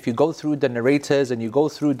sahih. If you go through the narrators and you go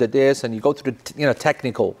through the this and you go through the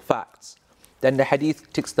technical facts, then the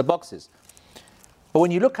hadith ticks the boxes. But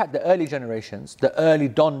when you look at the early generations, the early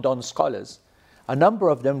Don scholars, a number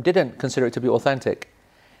of them didn't consider it to be authentic.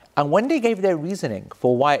 And when they gave their reasoning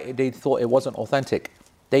for why they thought it wasn't authentic,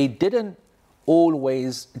 they didn't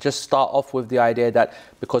always just start off with the idea that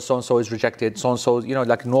because so-and-so is rejected, so-and-so,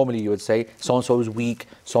 like normally you would say, so-and-so is weak,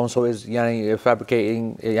 so-and-so is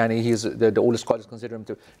fabricating, all the scholars consider him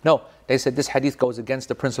to. No, they said this hadith goes against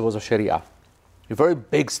the principles of Sharia. A very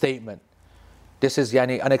big statement. This is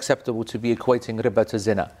unacceptable to be equating riba to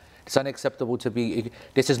zina. It's unacceptable to be,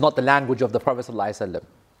 this is not the language of the Prophet ﷺ.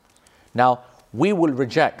 Now, we will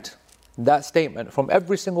reject that statement from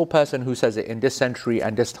every single person who says it in this century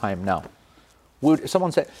and this time now. If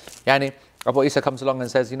someone said, Abu Isa comes along and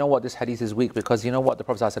says, you know what, this hadith is weak because you know what, the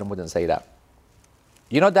Prophet ﷺ wouldn't say that.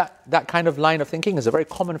 That kind of line of thinking is a very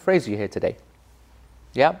common phrase you hear today.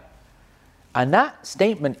 Yeah? And that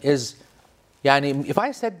statement is, if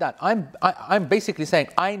I said that, I'm basically saying,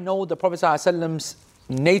 I know the Prophet ﷺ's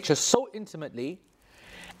nature so intimately,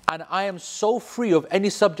 and I am so free of any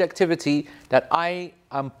subjectivity that I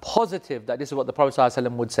am positive that this is what the Prophet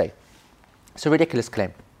ﷺ would say. It's a ridiculous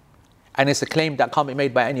claim. And it's a claim that can't be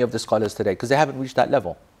made by any of the scholars today because they haven't reached that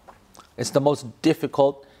level. It's the most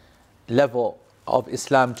difficult level of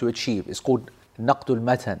Islam to achieve. It's called Naqdul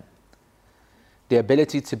Matan. The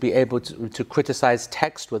ability to be able to criticize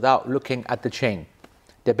text without looking at the chain.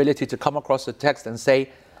 The ability to come across a text and say,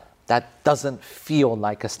 that doesn't feel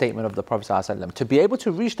like a statement of the Prophet ﷺ. To be able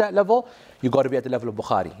to reach that level, you've got to be at the level of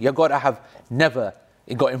Bukhari. You've got to have never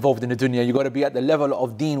got involved in the dunya. You've got to be at the level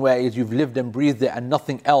of deen where you've lived and breathed it and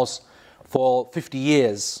nothing else for 50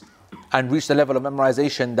 years and reach the level of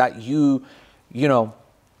memorization that you know.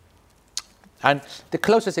 And the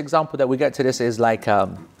closest example that we get to this is like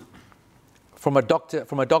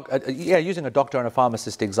using a doctor and a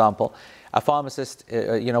pharmacist example. A pharmacist,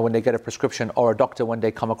 when they get a prescription, or a doctor when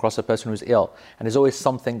they come across a person who's ill, and there's always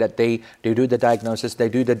something that they do the diagnosis, they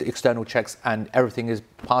do the external checks, and everything is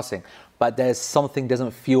passing. But there's something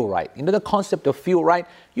doesn't feel right. The concept of feel right,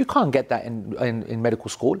 you can't get that in medical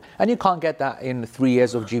school, and you can't get that in 3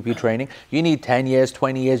 years of GP training. You need 10 years,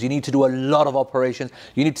 20 years, you need to do a lot of operations,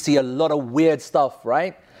 you need to see a lot of weird stuff,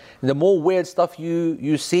 right? The more weird stuff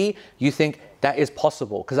you see, you think, that is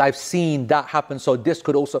possible because I've seen that happen, so this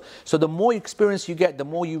could also. So the more experience you get, the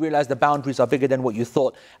more you realize the boundaries are bigger than what you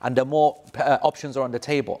thought, and the more options are on the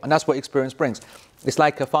table. And that's what experience brings. It's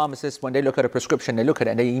like a pharmacist, when they look at a prescription, they look at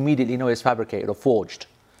it and they immediately know it's fabricated or forged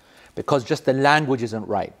because just the language isn't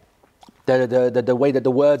right. The way that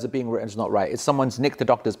the words are being written is not right. It's someone's nicked the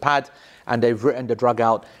doctor's pad and they've written the drug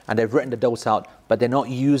out and they've written the dose out, but they're not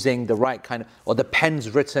using the right kind of, or the pen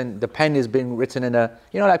is being written in a,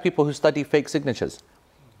 like people who study fake signatures.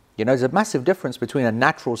 There's a massive difference between a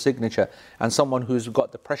natural signature and someone who's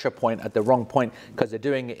got the pressure point at the wrong point because they're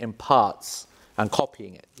doing it in parts and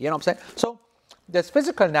copying it. You know what I'm saying? So there's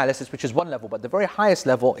physical analysis, which is one level, but the very highest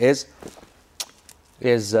level is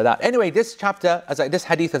that. Anyway, this chapter, this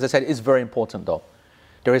hadith, as I said, is very important though.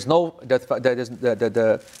 There is no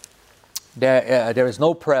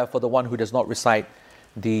prayer for the one who does not recite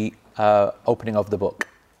the opening of the book.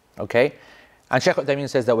 Okay? And Shaykh Uthaymeen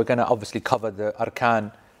says that we're going to obviously cover the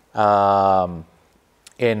arkan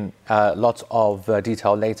in lots of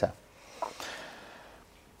detail later.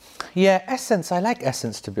 Yeah, essence, I like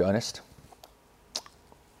essence to be honest.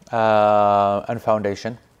 And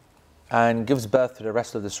foundation. And gives birth to the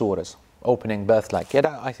rest of the surahs. Opening birth like. Yeah,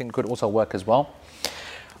 that I think could also work as well.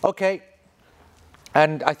 Okay.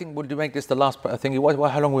 And I think we'll make this the last thing. How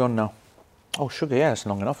long are we on now? Oh, sugar, yeah, it's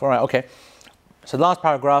long enough. All right, okay. So the last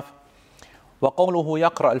paragraph.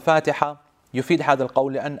 وَقَوْلُهُ يَقْرَأ الْفَاتِحَةِ يفيد هذا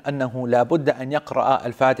القول أنه لا بد أن يقرأ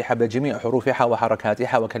الفاتحة بجميع حروفها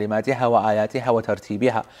وحركاتها وكلماتها وآياتها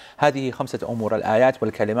وترتيبها. هذه 5 أمور: الآيات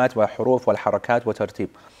والكلمات والحروف والحركات وترتيب.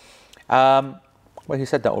 Well, he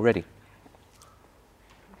said that already.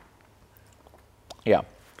 Yeah,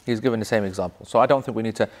 he's given the same example. So I don't think we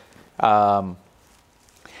need to.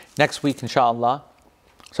 next week, inshallah.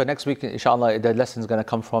 So next week, inshallah, the lesson is going to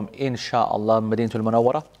come from, inshallah, Madinatul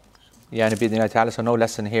Munawwara. Yani bi-idhnillah ta'ala, so no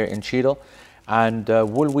lesson here in Cheadle. And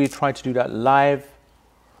will we try to do that live?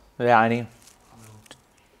 Yani,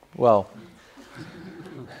 well,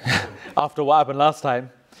 after what happened last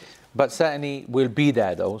time. But certainly we'll be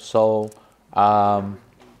there though. So,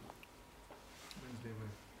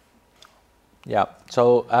 yeah.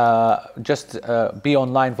 So just be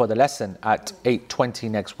online for the lesson at 8:20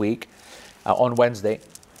 next week on Wednesday.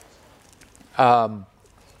 But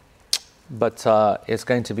it's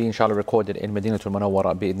going to be inshallah recorded in Madinatul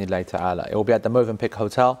Munawwara bi-idhnillah ta'ala. It will be at the Movenpick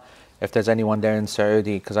Hotel. If there's anyone there in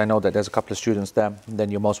Saudi, because I know that there's a couple of students there, then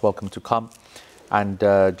you're most welcome to come and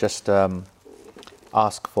just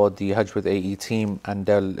ask for the Hajj with AE team, and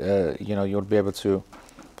they'll, you'll be able to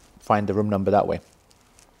find the room number that way.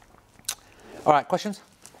 All right, questions?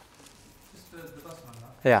 Just the basmala.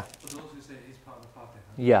 Yeah. For those who say it is part of the Fatiha.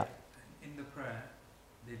 Yeah. In the prayer,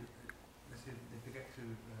 they forget to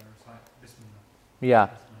recite Bismillah. Yeah.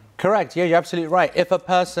 Basmala. Correct. Yeah, you're absolutely right. If a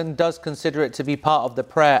person does consider it to be part of the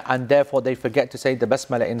prayer and therefore they forget to say the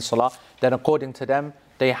Basmala in Salah, then according to them,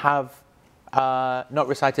 they have not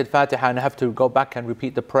recited Fatiha and have to go back and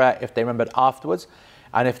repeat the prayer if they remembered afterwards.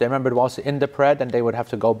 And if they remembered whilst in the prayer, then they would have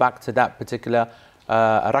to go back to that particular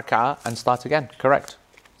rak'ah and start again. Correct.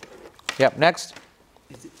 Yep, next.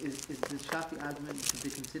 Is the Shafi argument, should they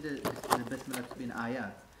consider the Bismillah to be an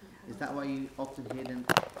ayat? Is that why you often hear them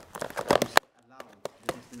allow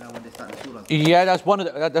the Bismillah when they start the surah? Yeah, that's one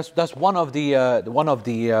of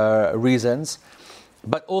the reasons.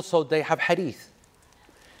 But also they have hadith.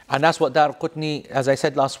 And that's what Daraqutni, as I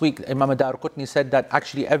said last week, Imam Daraqutni said that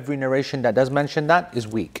actually every narration that does mention that is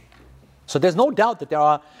weak. So there's no doubt that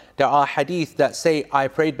there are hadith that say, I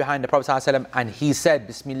prayed behind the Prophet ﷺ and he said,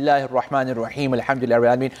 Bismillahir Rahmanir Rahim, Alhamdulillah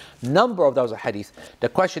Rabbil Alameen. Number of those are hadith. The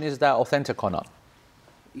question is that authentic or not?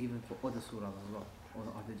 Even for other surahs as well? Or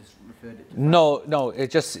have they just referred it to No,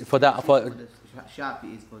 it's just for that. For the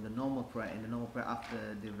Shafi is for the normal prayer. In the normal prayer after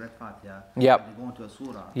they read Fatiha, Yep. they go into a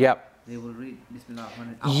surah. Yep. They will read Bismillah.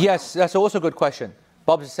 Yes, that's also a good question.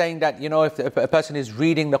 Bob's saying that, if a person is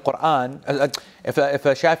reading the Quran, if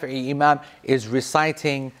a Shafi'i Imam is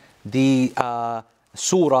reciting the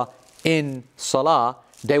surah in Salah,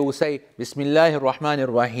 they will say, Bismillahir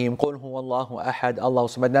Rahmanir Rahim, Qul huwallahu ahad, Allahu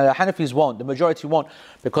samad. Now the Hanafis won't, the majority won't,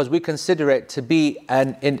 because we consider it to be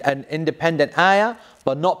an independent ayah,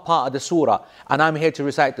 but not part of the surah. And I'm here to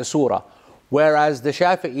recite the surah. Whereas the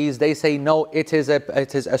Shafi'is, they say, no, it is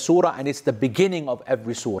a surah and it's the beginning of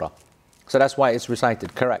every surah. So that's why it's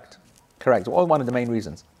recited. Correct. One of the main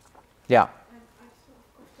reasons. Yeah. I sort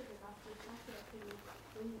of questioned about the Shafi'i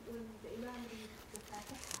opinion. When the Imam reads the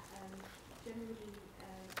Fatiha, generally you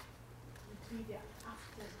read it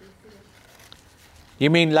after they finish. You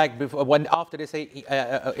mean like after they say,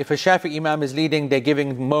 if a Shafi'i Imam is leading, they're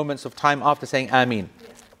giving moments of time after saying Ameen. Yeah.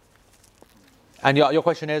 And your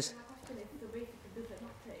question is?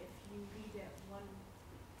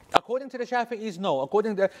 According to the Shafi'is, no.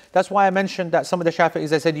 That's why I mentioned that some of the Shafi'is,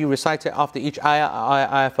 they said you recite it after each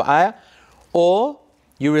ayah for ayah, or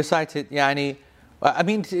you recite it, they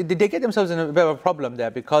get themselves in a bit of a problem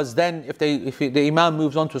there, because then if the Imam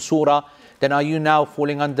moves on to surah, then are you now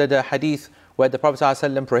falling under the hadith where the Prophet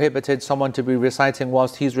ﷺ prohibited someone to be reciting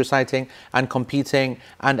whilst he's reciting and competing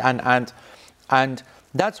and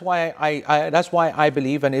that's why I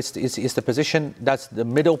believe, and it's the position, that's the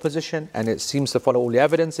middle position, and it seems to follow all the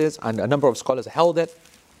evidences, and a number of scholars held it.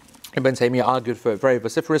 Ibn Taymiyyah argued for it very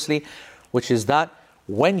vociferously, which is that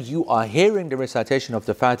when you are hearing the recitation of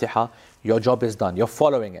the Fatiha, your job is done, you're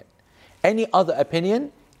following it. Any other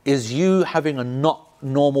opinion is you having a not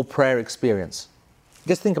normal prayer experience.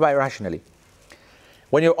 Just think about it rationally.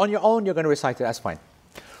 When you're on your own, you're going to recite it, that's fine.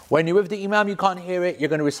 When you're with the Imam, you can't hear it, you're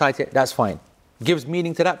going to recite it, that's fine. Gives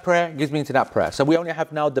meaning to that prayer, gives meaning to that prayer. So we only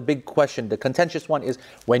have now the big question, the contentious one is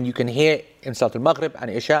when you can hear in Salatul Maghrib and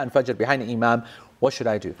Isha and Fajr behind the Imam, what should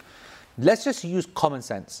I do? Let's just use common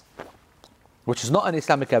sense, which is not an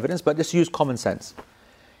Islamic evidence, but just use common sense.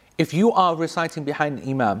 If you are reciting behind the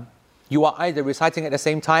Imam, you are either reciting at the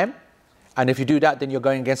same time, and if you do that, then you're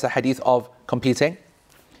going against the hadith of competing.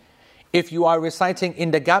 If you are reciting in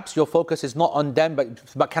the gaps, your focus is not on them,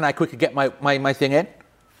 but can I quickly get my thing in?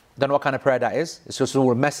 Then what kind of prayer that is? It's just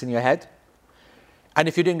all a mess in your head. And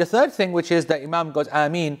if you're doing the third thing, which is the Imam goes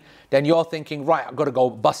Ameen, then you're thinking, right, I've got to go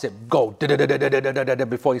bust it, go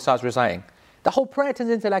before he starts reciting. The whole prayer turns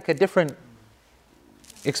into like a different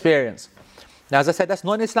experience. Now, as I said, that's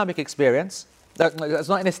not an Islamic experience. That's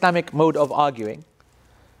not an Islamic mode of arguing.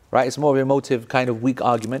 Right? It's more of an emotive kind of weak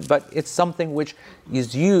argument, but it's something which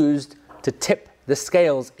is used to tip the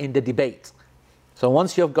scales in the debate. So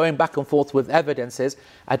once you're going back and forth with evidences,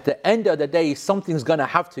 at the end of the day, something's going to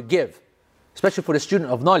have to give, especially for the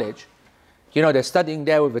student of knowledge. You know, they're studying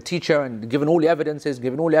there with a teacher and giving all the evidences,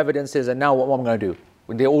 and now what am I going to do?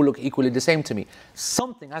 When they all look equally the same to me.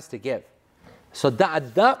 Something has to give. So that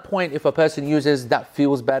at that point, if a person uses that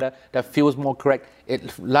feels better, that feels more correct,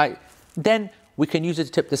 then we can use it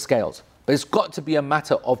to tip the scales. But it's got to be a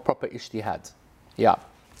matter of proper ijtihad. Yeah.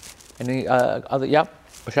 Any other? Yeah.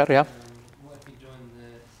 Bashar, yeah. What if you join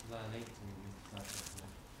the Salah late and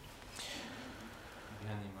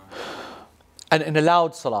behind the Imam? And in a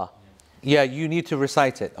loud salah. Yeah, you need to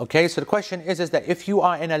recite it. Okay, so the question is that if you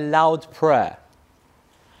are in a loud prayer,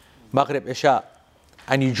 Maghrib, Isha,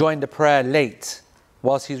 and you join the prayer late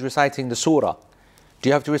whilst he's reciting the surah, do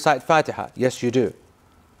you have to recite Fatiha? Yes, you do.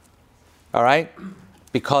 Alright?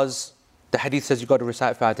 Because the hadith says you got to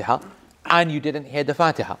recite Fatiha, and you didn't hear the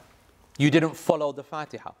Fatiha. You didn't follow the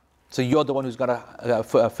Fatiha. So you're the one who's got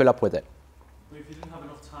to fill up with it. But if you didn't have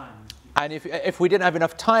enough time... And if we didn't have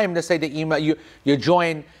enough time, let's say the imam, you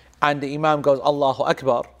join and the imam goes Allahu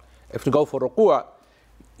Akbar, if you go for ruku',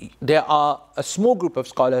 there are a small group of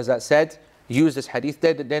scholars that said, use this hadith,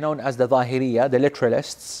 they're known as the Zahiriyya, the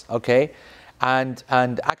literalists, okay? And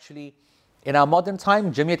actually, in our modern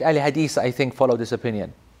time, Jamiyat al-Hadith, I think, follow this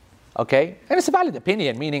opinion, okay? And it's a valid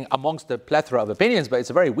opinion, meaning amongst the plethora of opinions, but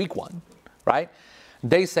it's a very weak one, right?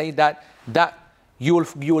 They say that you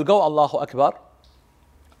will go Allahu Akbar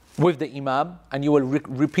with the imam, and you will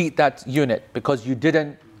repeat that unit because you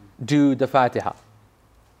didn't do the Fatiha,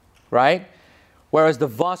 right? Whereas the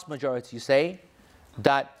vast majority say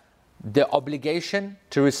that the obligation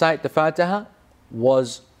to recite the Fatiha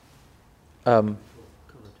was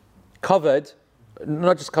covered,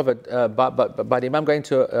 not just covered, but by the imam going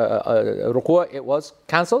to ruku', it was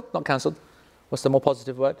cancelled, not cancelled. What's the more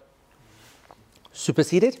positive word?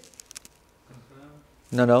 Superseded?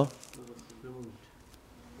 No.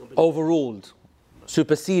 Overruled,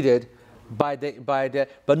 superseded by the,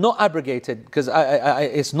 but not abrogated, because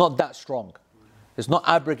it's not that strong. It's not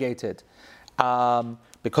abrogated,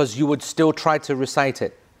 because you would still try to recite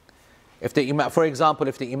it. If the imam, for example,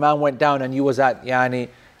 if the imam went down and you was at غير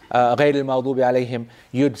المغضوب عليهم,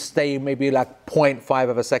 you'd stay maybe like 0.5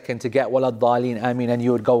 of a second to get ولا الضالين آمين, and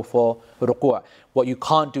you would go for ruku'. What you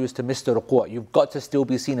can't do is to miss the ruku'. You've got to still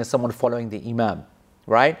be seen as someone following the imam,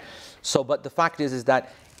 right? So, but the fact is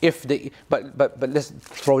that if the, but let's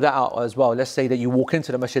throw that out as well. Let's say that you walk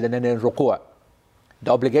into the masjid and then in ruku'.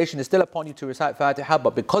 The obligation is still upon you to recite Fatiha,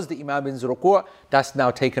 but because the imam is ruku', that's now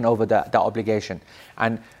taken over that obligation.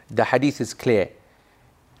 And the hadith is clear.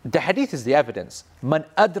 The hadith is the evidence. Man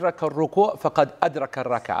adraka al-ruku' faqad adraka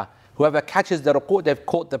al-raka'ah. Whoever catches the ruku', they've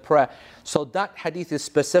caught the prayer. So that hadith is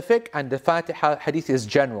specific, and the Fatiha hadith is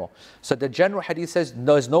general. So the general hadith says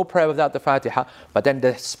there's no prayer without the Fatiha, but then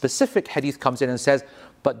the specific hadith comes in and says,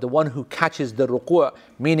 but the one who catches the ruku',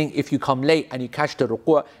 meaning if you come late and you catch the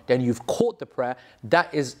ruku', then you've caught the prayer.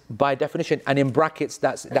 That is by definition, and in brackets,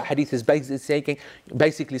 that hadith is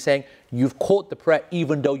basically saying you've caught the prayer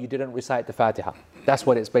even though you didn't recite the Fatiha. That's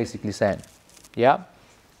what it's basically saying. Yeah?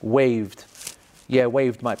 Waived. Yeah,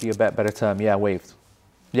 waived might be a better term. Yeah, waived.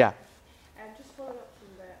 Yeah. And just following up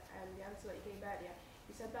from the answer that you gave earlier,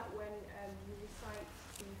 you said that when you recite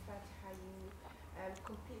the Fatiha, you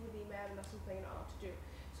compete with the imam, and that's something you're not allowed to do.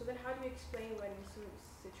 So then how do you explain when in some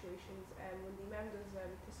situations, when the imam does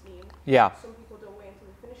taslim, Yeah. some people don't wait until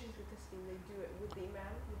he finishes with taslim, they do it with the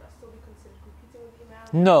imam. Would that still be considered competing with the imam?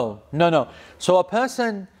 No. So a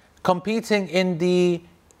person competing with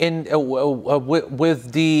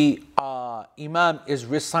the imam is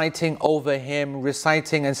reciting over him,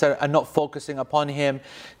 and not focusing upon him.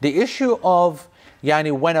 The issue of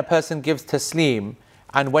when a person gives taslim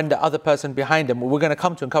and when the other person behind him, we're going to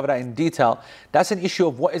come to and cover that in detail. That's an issue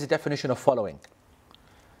of what is the definition of following.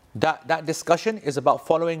 That discussion is about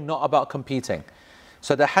following, not about competing.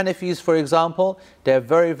 So the Hanafis, for example, they're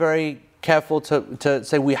very, very careful to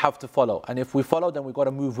say we have to follow. And if we follow, then we've got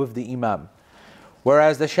to move with the imam.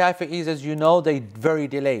 Whereas the Shafi'is, as you know, they're very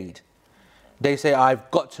delayed. They say,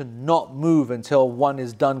 I've got to not move until one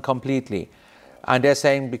is done completely. And they're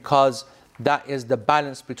saying because that is the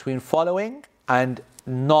balance between following and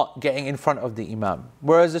not getting in front of the imam.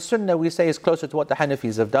 Whereas the Sunnah, we say, is closer to what the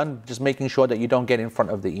Hanafis have done, just making sure that you don't get in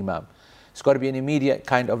front of the imam. It's got to be an immediate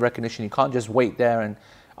kind of recognition. You can't just wait there and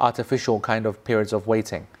artificial kind of periods of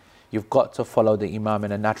waiting. You've got to follow the imam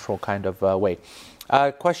in a natural kind of way.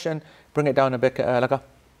 Question, bring it down a bit, Laka.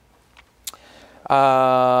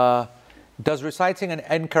 Does reciting an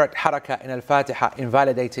incorrect harakah in Al-Fatiha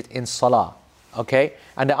invalidate it in Salah? Okay,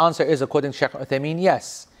 and the answer is, according to Shaykh Uthaymeen,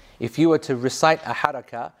 yes. if you were to recite a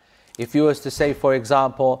haraka, if you was to say, for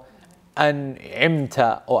example,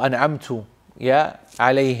 an'imta or an'amtu, yeah,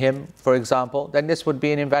 alayhim, for example, then this would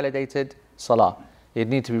be an invalidated salah. It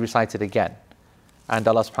need to be recited again. And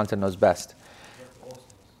Allah subhanahu wa ta'ala knows best.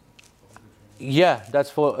 Yeah,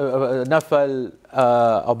 that's for nafal,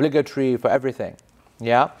 obligatory for everything.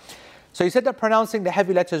 Yeah. So you said that pronouncing the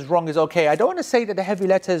heavy letters wrong is okay. I don't want to say that the heavy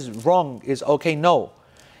letters wrong is okay. No.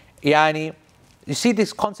 Yani, you see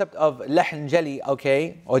this concept of lahn jali,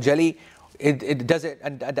 okay, or jali, it does it,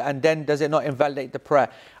 and then does it not invalidate the prayer?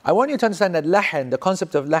 I want you to understand that lahn, the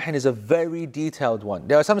concept of lahn is a very detailed one.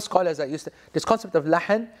 There are some scholars that used to, this concept of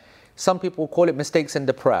lahn, some people call it mistakes in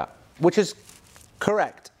the prayer, which is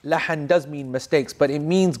correct. Lahn does mean mistakes, but it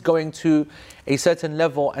means going to a certain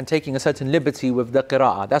level and taking a certain liberty with the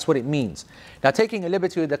qira'ah. That's what it means. Now, taking a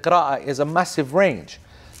liberty with the qira'ah is a massive range.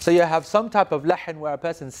 So you have some type of lahn where a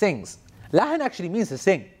person sings. Lahn actually means to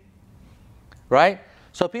sing, right?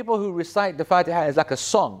 So people who recite the Fatiha as like a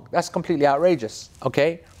song, that's completely outrageous,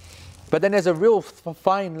 okay? But then there's a real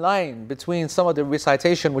fine line between some of the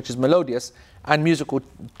recitation, which is melodious, and musical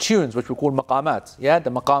tunes, which we call maqamat, yeah,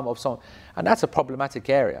 the maqam of song. And that's a problematic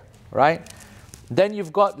area, right? Then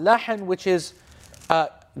you've got lahn, which is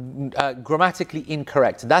grammatically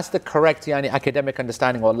incorrect. That's the correct academic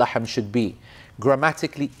understanding of what lahn should be.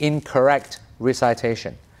 Grammatically incorrect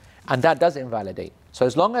recitation. And that does invalidate. So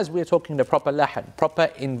as long as we're talking the proper lahn, proper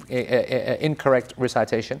incorrect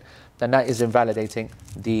recitation, then that is invalidating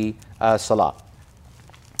the salah.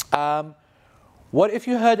 What if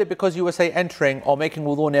you heard it because you were, say, entering or making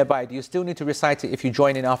wudu nearby? Do you still need to recite it if you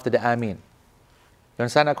join in after the ameen? You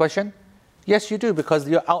understand that question? Yes, you do, because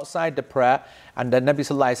you're outside the prayer, and the Nabi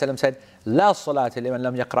Sallallahu Alaihi Wasallam said, "La salata liman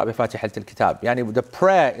lam yaqra bi fatihatil kitab." Yani the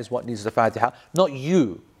prayer is what needs the Fatiha, not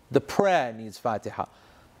you. The prayer needs Fatiha.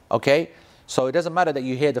 Okay? So it doesn't matter that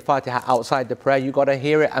you hear the Fatiha outside the prayer, you got to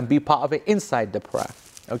hear it and be part of it inside the prayer.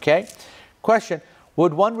 Okay? Question,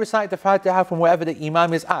 would one recite the Fatiha from wherever the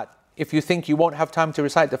Imam is at, if you think you won't have time to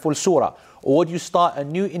recite the full surah? Or would you start a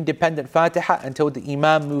new independent Fatiha until the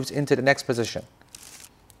Imam moves into the next position?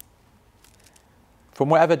 From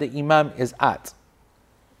wherever the Imam is at.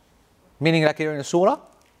 Meaning like you're in a surah?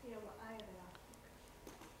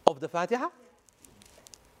 Of the Fatiha?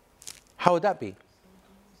 How would that be?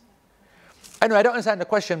 Anyway, I don't understand the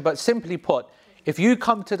question, but simply put, if you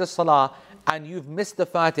come to the salah and you've missed the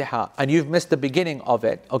Fatiha and you've missed the beginning of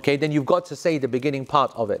it, okay, then you've got to say the beginning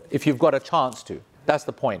part of it, if you've got a chance to. That's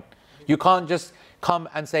the point. You can't just come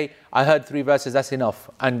and say, I heard 3 verses, that's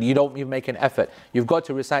enough, and you don't even make an effort. You've got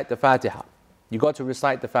to recite the Fatiha. You've got to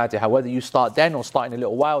recite the Fatiha. Whether you start then or start in a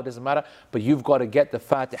little while, it doesn't matter, but you've got to get the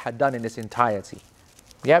Fatiha done in its entirety.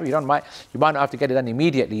 Yeah, you might not have to get it done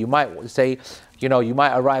immediately. You might say, you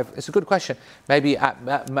might arrive. It's a good question. Maybe you got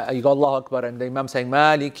Allahu Akbar and the Imam saying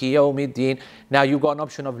Maliki Yawmiddin. Now you've got an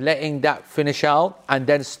option of letting that finish out and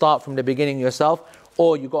then start from the beginning yourself,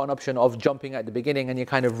 or you've got an option of jumping at the beginning and you're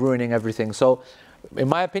kind of ruining everything. So, in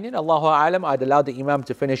my opinion, Allahu A'lam, I'd allow the Imam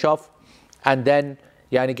to finish off and then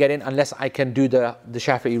get in, unless I can do the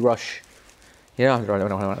Shafi'i rush. Maliki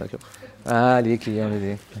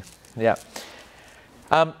Yawmiddin. Yeah.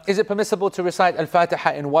 Is it permissible to recite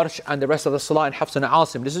Al-Fatiha in Warsh and the rest of the Salah in Hafs and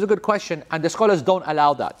Asim? This is a good question, and the scholars don't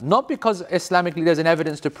allow that. Not because Islamically there's an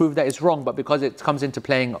evidence to prove that it's wrong, but because it comes into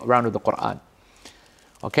playing around with the Quran.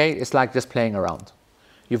 Okay? It's like just playing around.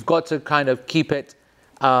 You've got to kind of keep it,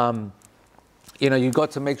 you've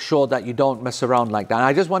got to make sure that you don't mess around like that. And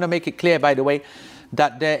I just want to make it clear, by the way,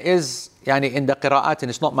 that there is, in the qira'at, and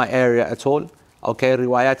it's not my area at all. Okay?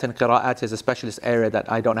 Riwayat and qira'at is a specialist area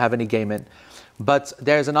that I don't have any game in. But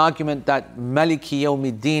there's an argument that Maliki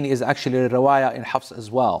Yawmiddin is actually a riwayah in Hafs as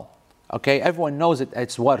well. Okay, everyone knows it,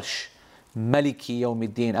 it's Warsh. Maliki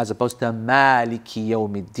Yawmiddin as opposed to Maliki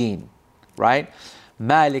Yawmiddin. Right?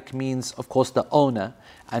 Malik means, of course, the owner.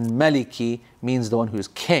 And Maliki means the one who is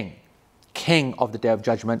king. King of the Day of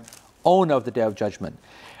Judgment. Owner of the Day of Judgment.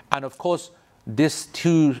 And of course, these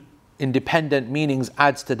two independent meanings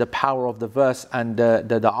adds to the power of the verse and the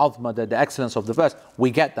azma, the excellence of the verse. We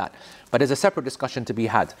get that. But there's a separate discussion to be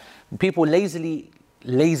had. People lazily,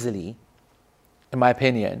 in my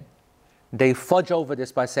opinion, they fudge over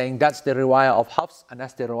this by saying that's the riwayah of Hafs and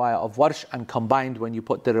that's the riwayah of Warsh, and combined when you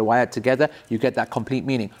put the riwayah together, you get that complete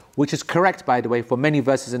meaning. Which is correct, by the way, for many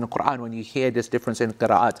verses in the Quran when you hear this difference in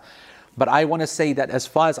qira'at. But I want to say that as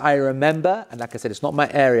far as I remember, and like I said, it's not my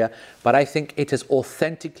area, but I think it is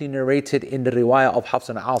authentically narrated in the riwayah of Hafs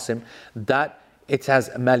and Asim that it has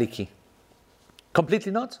Maliki.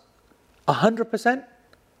 Completely not? 100%?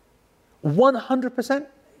 100%?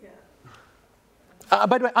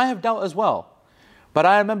 By the way, I have doubt as well. But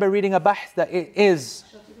I remember reading a bahth that it is.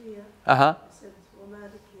 الشاطبية Uh-huh. said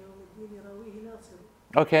ومالك يوم الدين يراويه ناصر.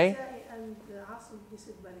 Okay. الكسائي and عاصم he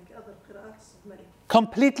said ملك. Other قراءات said ملك.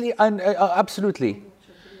 Completely, absolutely.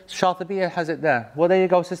 Shatibiya has it there. Well, there you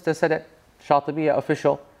go, sister said it. Shatibiya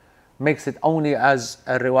official makes it only as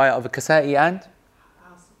a riwayah of a Kasai and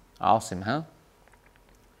عاصم. Asim, huh?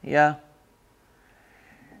 Yeah.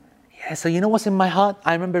 Yeah, so you know what's in my heart?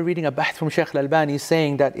 I remember reading a bahth from Shaykh Al-Albani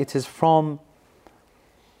saying that it is from...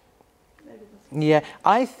 Yeah,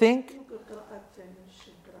 I think... ممكن قراءات يعني مش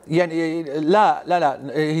قراءات. Yeah,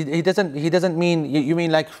 لا. He doesn't mean... You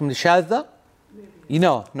mean like from the Shadha?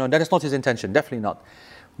 No, that is not his intention. Definitely not.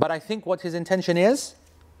 But I think what his intention is,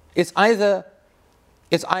 it's either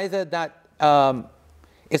that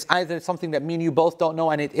it's either something that me and you both don't know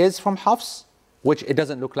and it is from Hafs, which it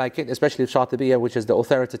doesn't look like it, especially Shatibiya, which is the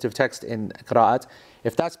authoritative text in Qira'at.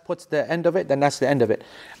 If that's puts the end of it, then that's the end of it.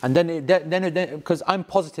 And then because I'm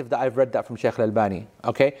positive that I've read that from Shaykh Al-Albani,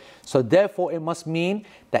 okay? So therefore it must mean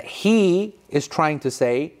that he is trying to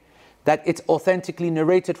say that it's authentically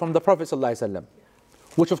narrated from the Prophet ﷺ,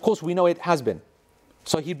 which of course we know it has been.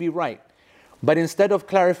 So he'd be right. But instead of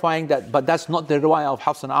clarifying that, but that's not the riwayah of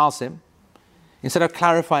Hafs and Asim, instead of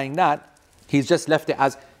clarifying that, he's just left it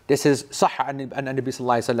as, this is Sahha an Nabi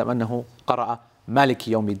sallallahu alayhi wa sallam annahu qara'a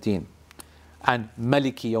Maliki Yawmiddin and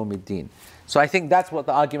Maliki Yawmiddin. So I think that's what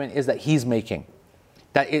the argument is that he's making,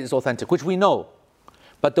 that it is authentic, which we know.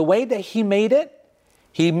 But the way that he made it,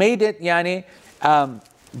 yani,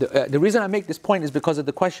 the reason I make this point is because of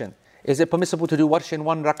the question. Is it permissible to do warsh in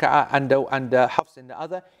one raka'ah and hafs in the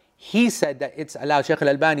other? He said that it's allowed Shaykh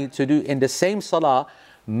Al-Albani to do in the same salah,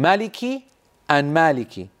 Maliki and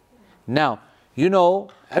Maliki. Now, you know,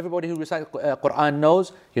 everybody who recites Quran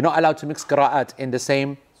knows, you're not allowed to mix qira'at in the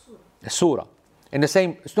same surah. In the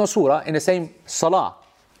same salah. In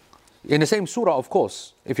the same surah, of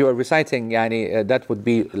course. If you were reciting, yani, that would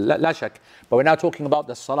be la shak. But we're now talking about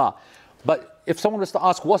the salah. But if someone was to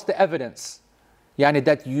ask, what's the evidence? Yani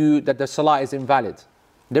that the salah is invalid.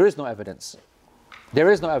 There is no evidence. There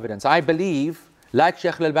is no evidence. I believe, like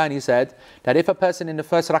Shaykh Al-Albani said, that if a person in the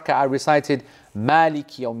first raka'ah recited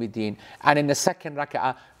Maliki Yawmiddin and in the second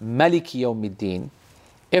raka'ah Maliki Yawmiddin,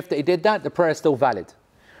 if they did that, the prayer is still valid.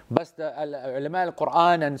 But the ulama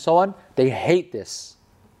al-Quran and so on, they hate this.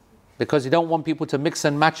 Because they don't want people to mix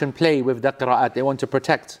and match and play with the qira'at. They want to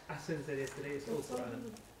protect. Ahsan said yesterday it's all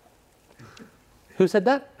Quran. Who said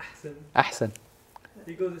that? Ahsan. Ahsan.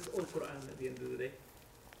 He goes, it's all Quran at the end of the day.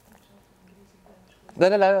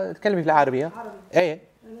 لا تكلمي في العربية. عربي. ايه.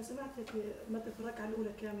 أنا سمعتك مثلا في الركعة الأولى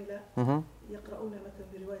كاملة يقرؤون مثلا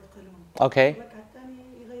برواية قانون. اوكي. الركعة الثانية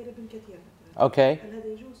يغير ابن كثير مثلا. اوكي. هل هذا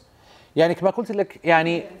يجوز؟ يعني كما قلت لك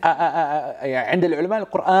يعني عند العلماء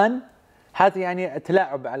القرآن هذا يعني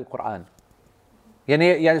تلاعب على القرآن.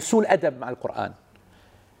 يعني سوء الأدب مع القرآن.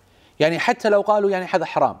 يعني حتى لو قالوا يعني هذا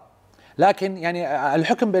حرام. لكن يعني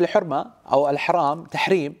الحكم بالحرمة أو الحرام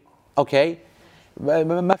تحريم اوكي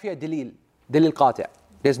ما فيها دليل قاطع.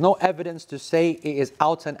 There's no evidence to say it is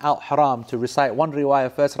out and out haram to recite one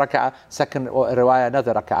riwayah first rak'ah, second riwayah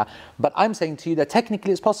another rak'ah. But I'm saying to you that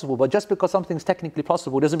technically it's possible, but just because something's technically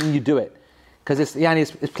possible doesn't mean you do it. Because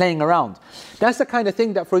it's playing around. That's the kind of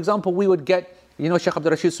thing that, for example, we would get, you know, Shaykh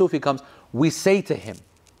Abdul Rashid Sufi comes, we say to him,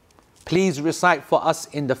 please recite for us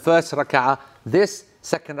in the first rak'ah this,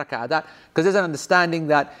 second rak'ah that. Because there's an understanding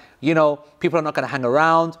that, you know, people are not going to hang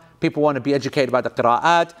around. People want to be educated about the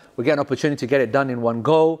qira'at. We get an opportunity to get it done in one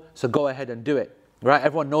go. So go ahead and do it. Right?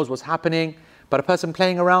 Everyone knows what's happening. But a person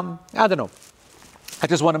playing around, I don't know. I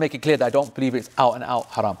just want to make it clear that I don't believe it's out and out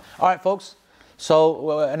haram. All right, folks.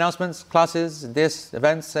 So announcements, classes,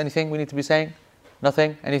 events, anything we need to be saying?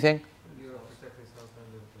 Nothing? Anything?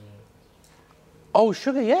 Oh,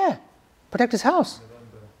 sugar, yeah. Protect his house.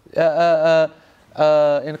 In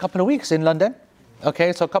a couple of weeks in London.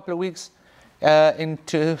 Okay, so a couple of weeks. In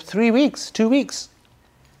 3 weeks, 2 weeks.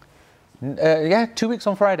 2 weeks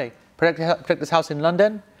on Friday. Protect this house in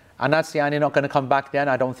London. And that's not going to come back then,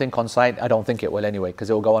 I don't think, on site. I don't think it will anyway, because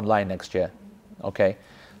it will go online next year. Okay.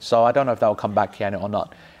 So I don't know if that will come back or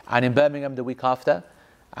not. And in Birmingham the week after.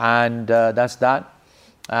 And that's that.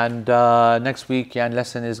 And next week,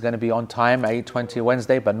 lesson is going to be on time, 8:20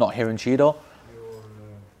 Wednesday, but not here in Chido. Your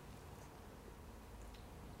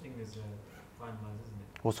thing is finalized, isn't it?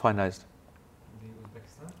 What's finalized?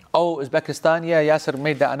 Uzbekistan? Oh, Uzbekistan, yeah, Yasser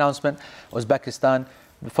made that announcement. Uzbekistan,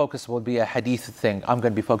 the focus will be a hadith thing. I'm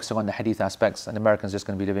going to be focusing on the hadith aspects, and Americans just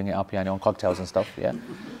going to be living it up, on cocktails and stuff, yeah.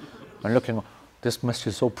 And looking, this masjid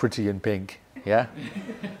is so pretty in pink, yeah.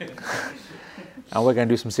 And we're going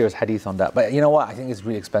to do some serious hadith on that. But you know what? I think it's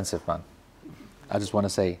really expensive, man. I just want to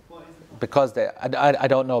say, because I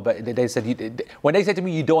don't know, but they said, when they said to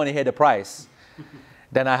me, you don't want to hear the price,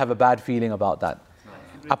 then I have a bad feeling about that.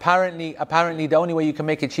 Apparently, the only way you can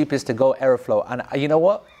make it cheap is to go Aeroflow. And you know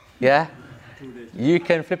what? Yeah? You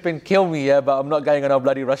can flip and kill me, yeah, but I'm not going on a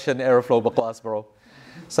bloody Russian Aeroflow class, bro.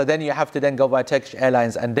 So then you have to then go by Turkish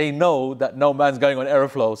Airlines, and they know that no man's going on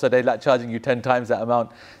Aeroflow, so they're like charging you 10 times that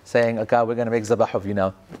amount, saying, okay, we're going to make zabah of you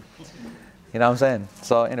now. You know what I'm saying?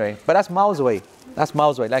 So anyway, but that's miles away. That's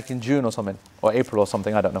miles away, like in June or something, or April or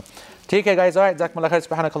something, I don't know. Take care, guys. All right, جزاكم الله خير.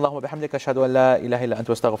 سبحانك اللهم وبحمدك أشهد أن لا إله إلا أنت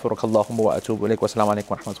واستغفرك اللهم وأتوب إليك والسلام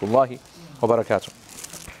عليكم ورحمة الله وبركاته.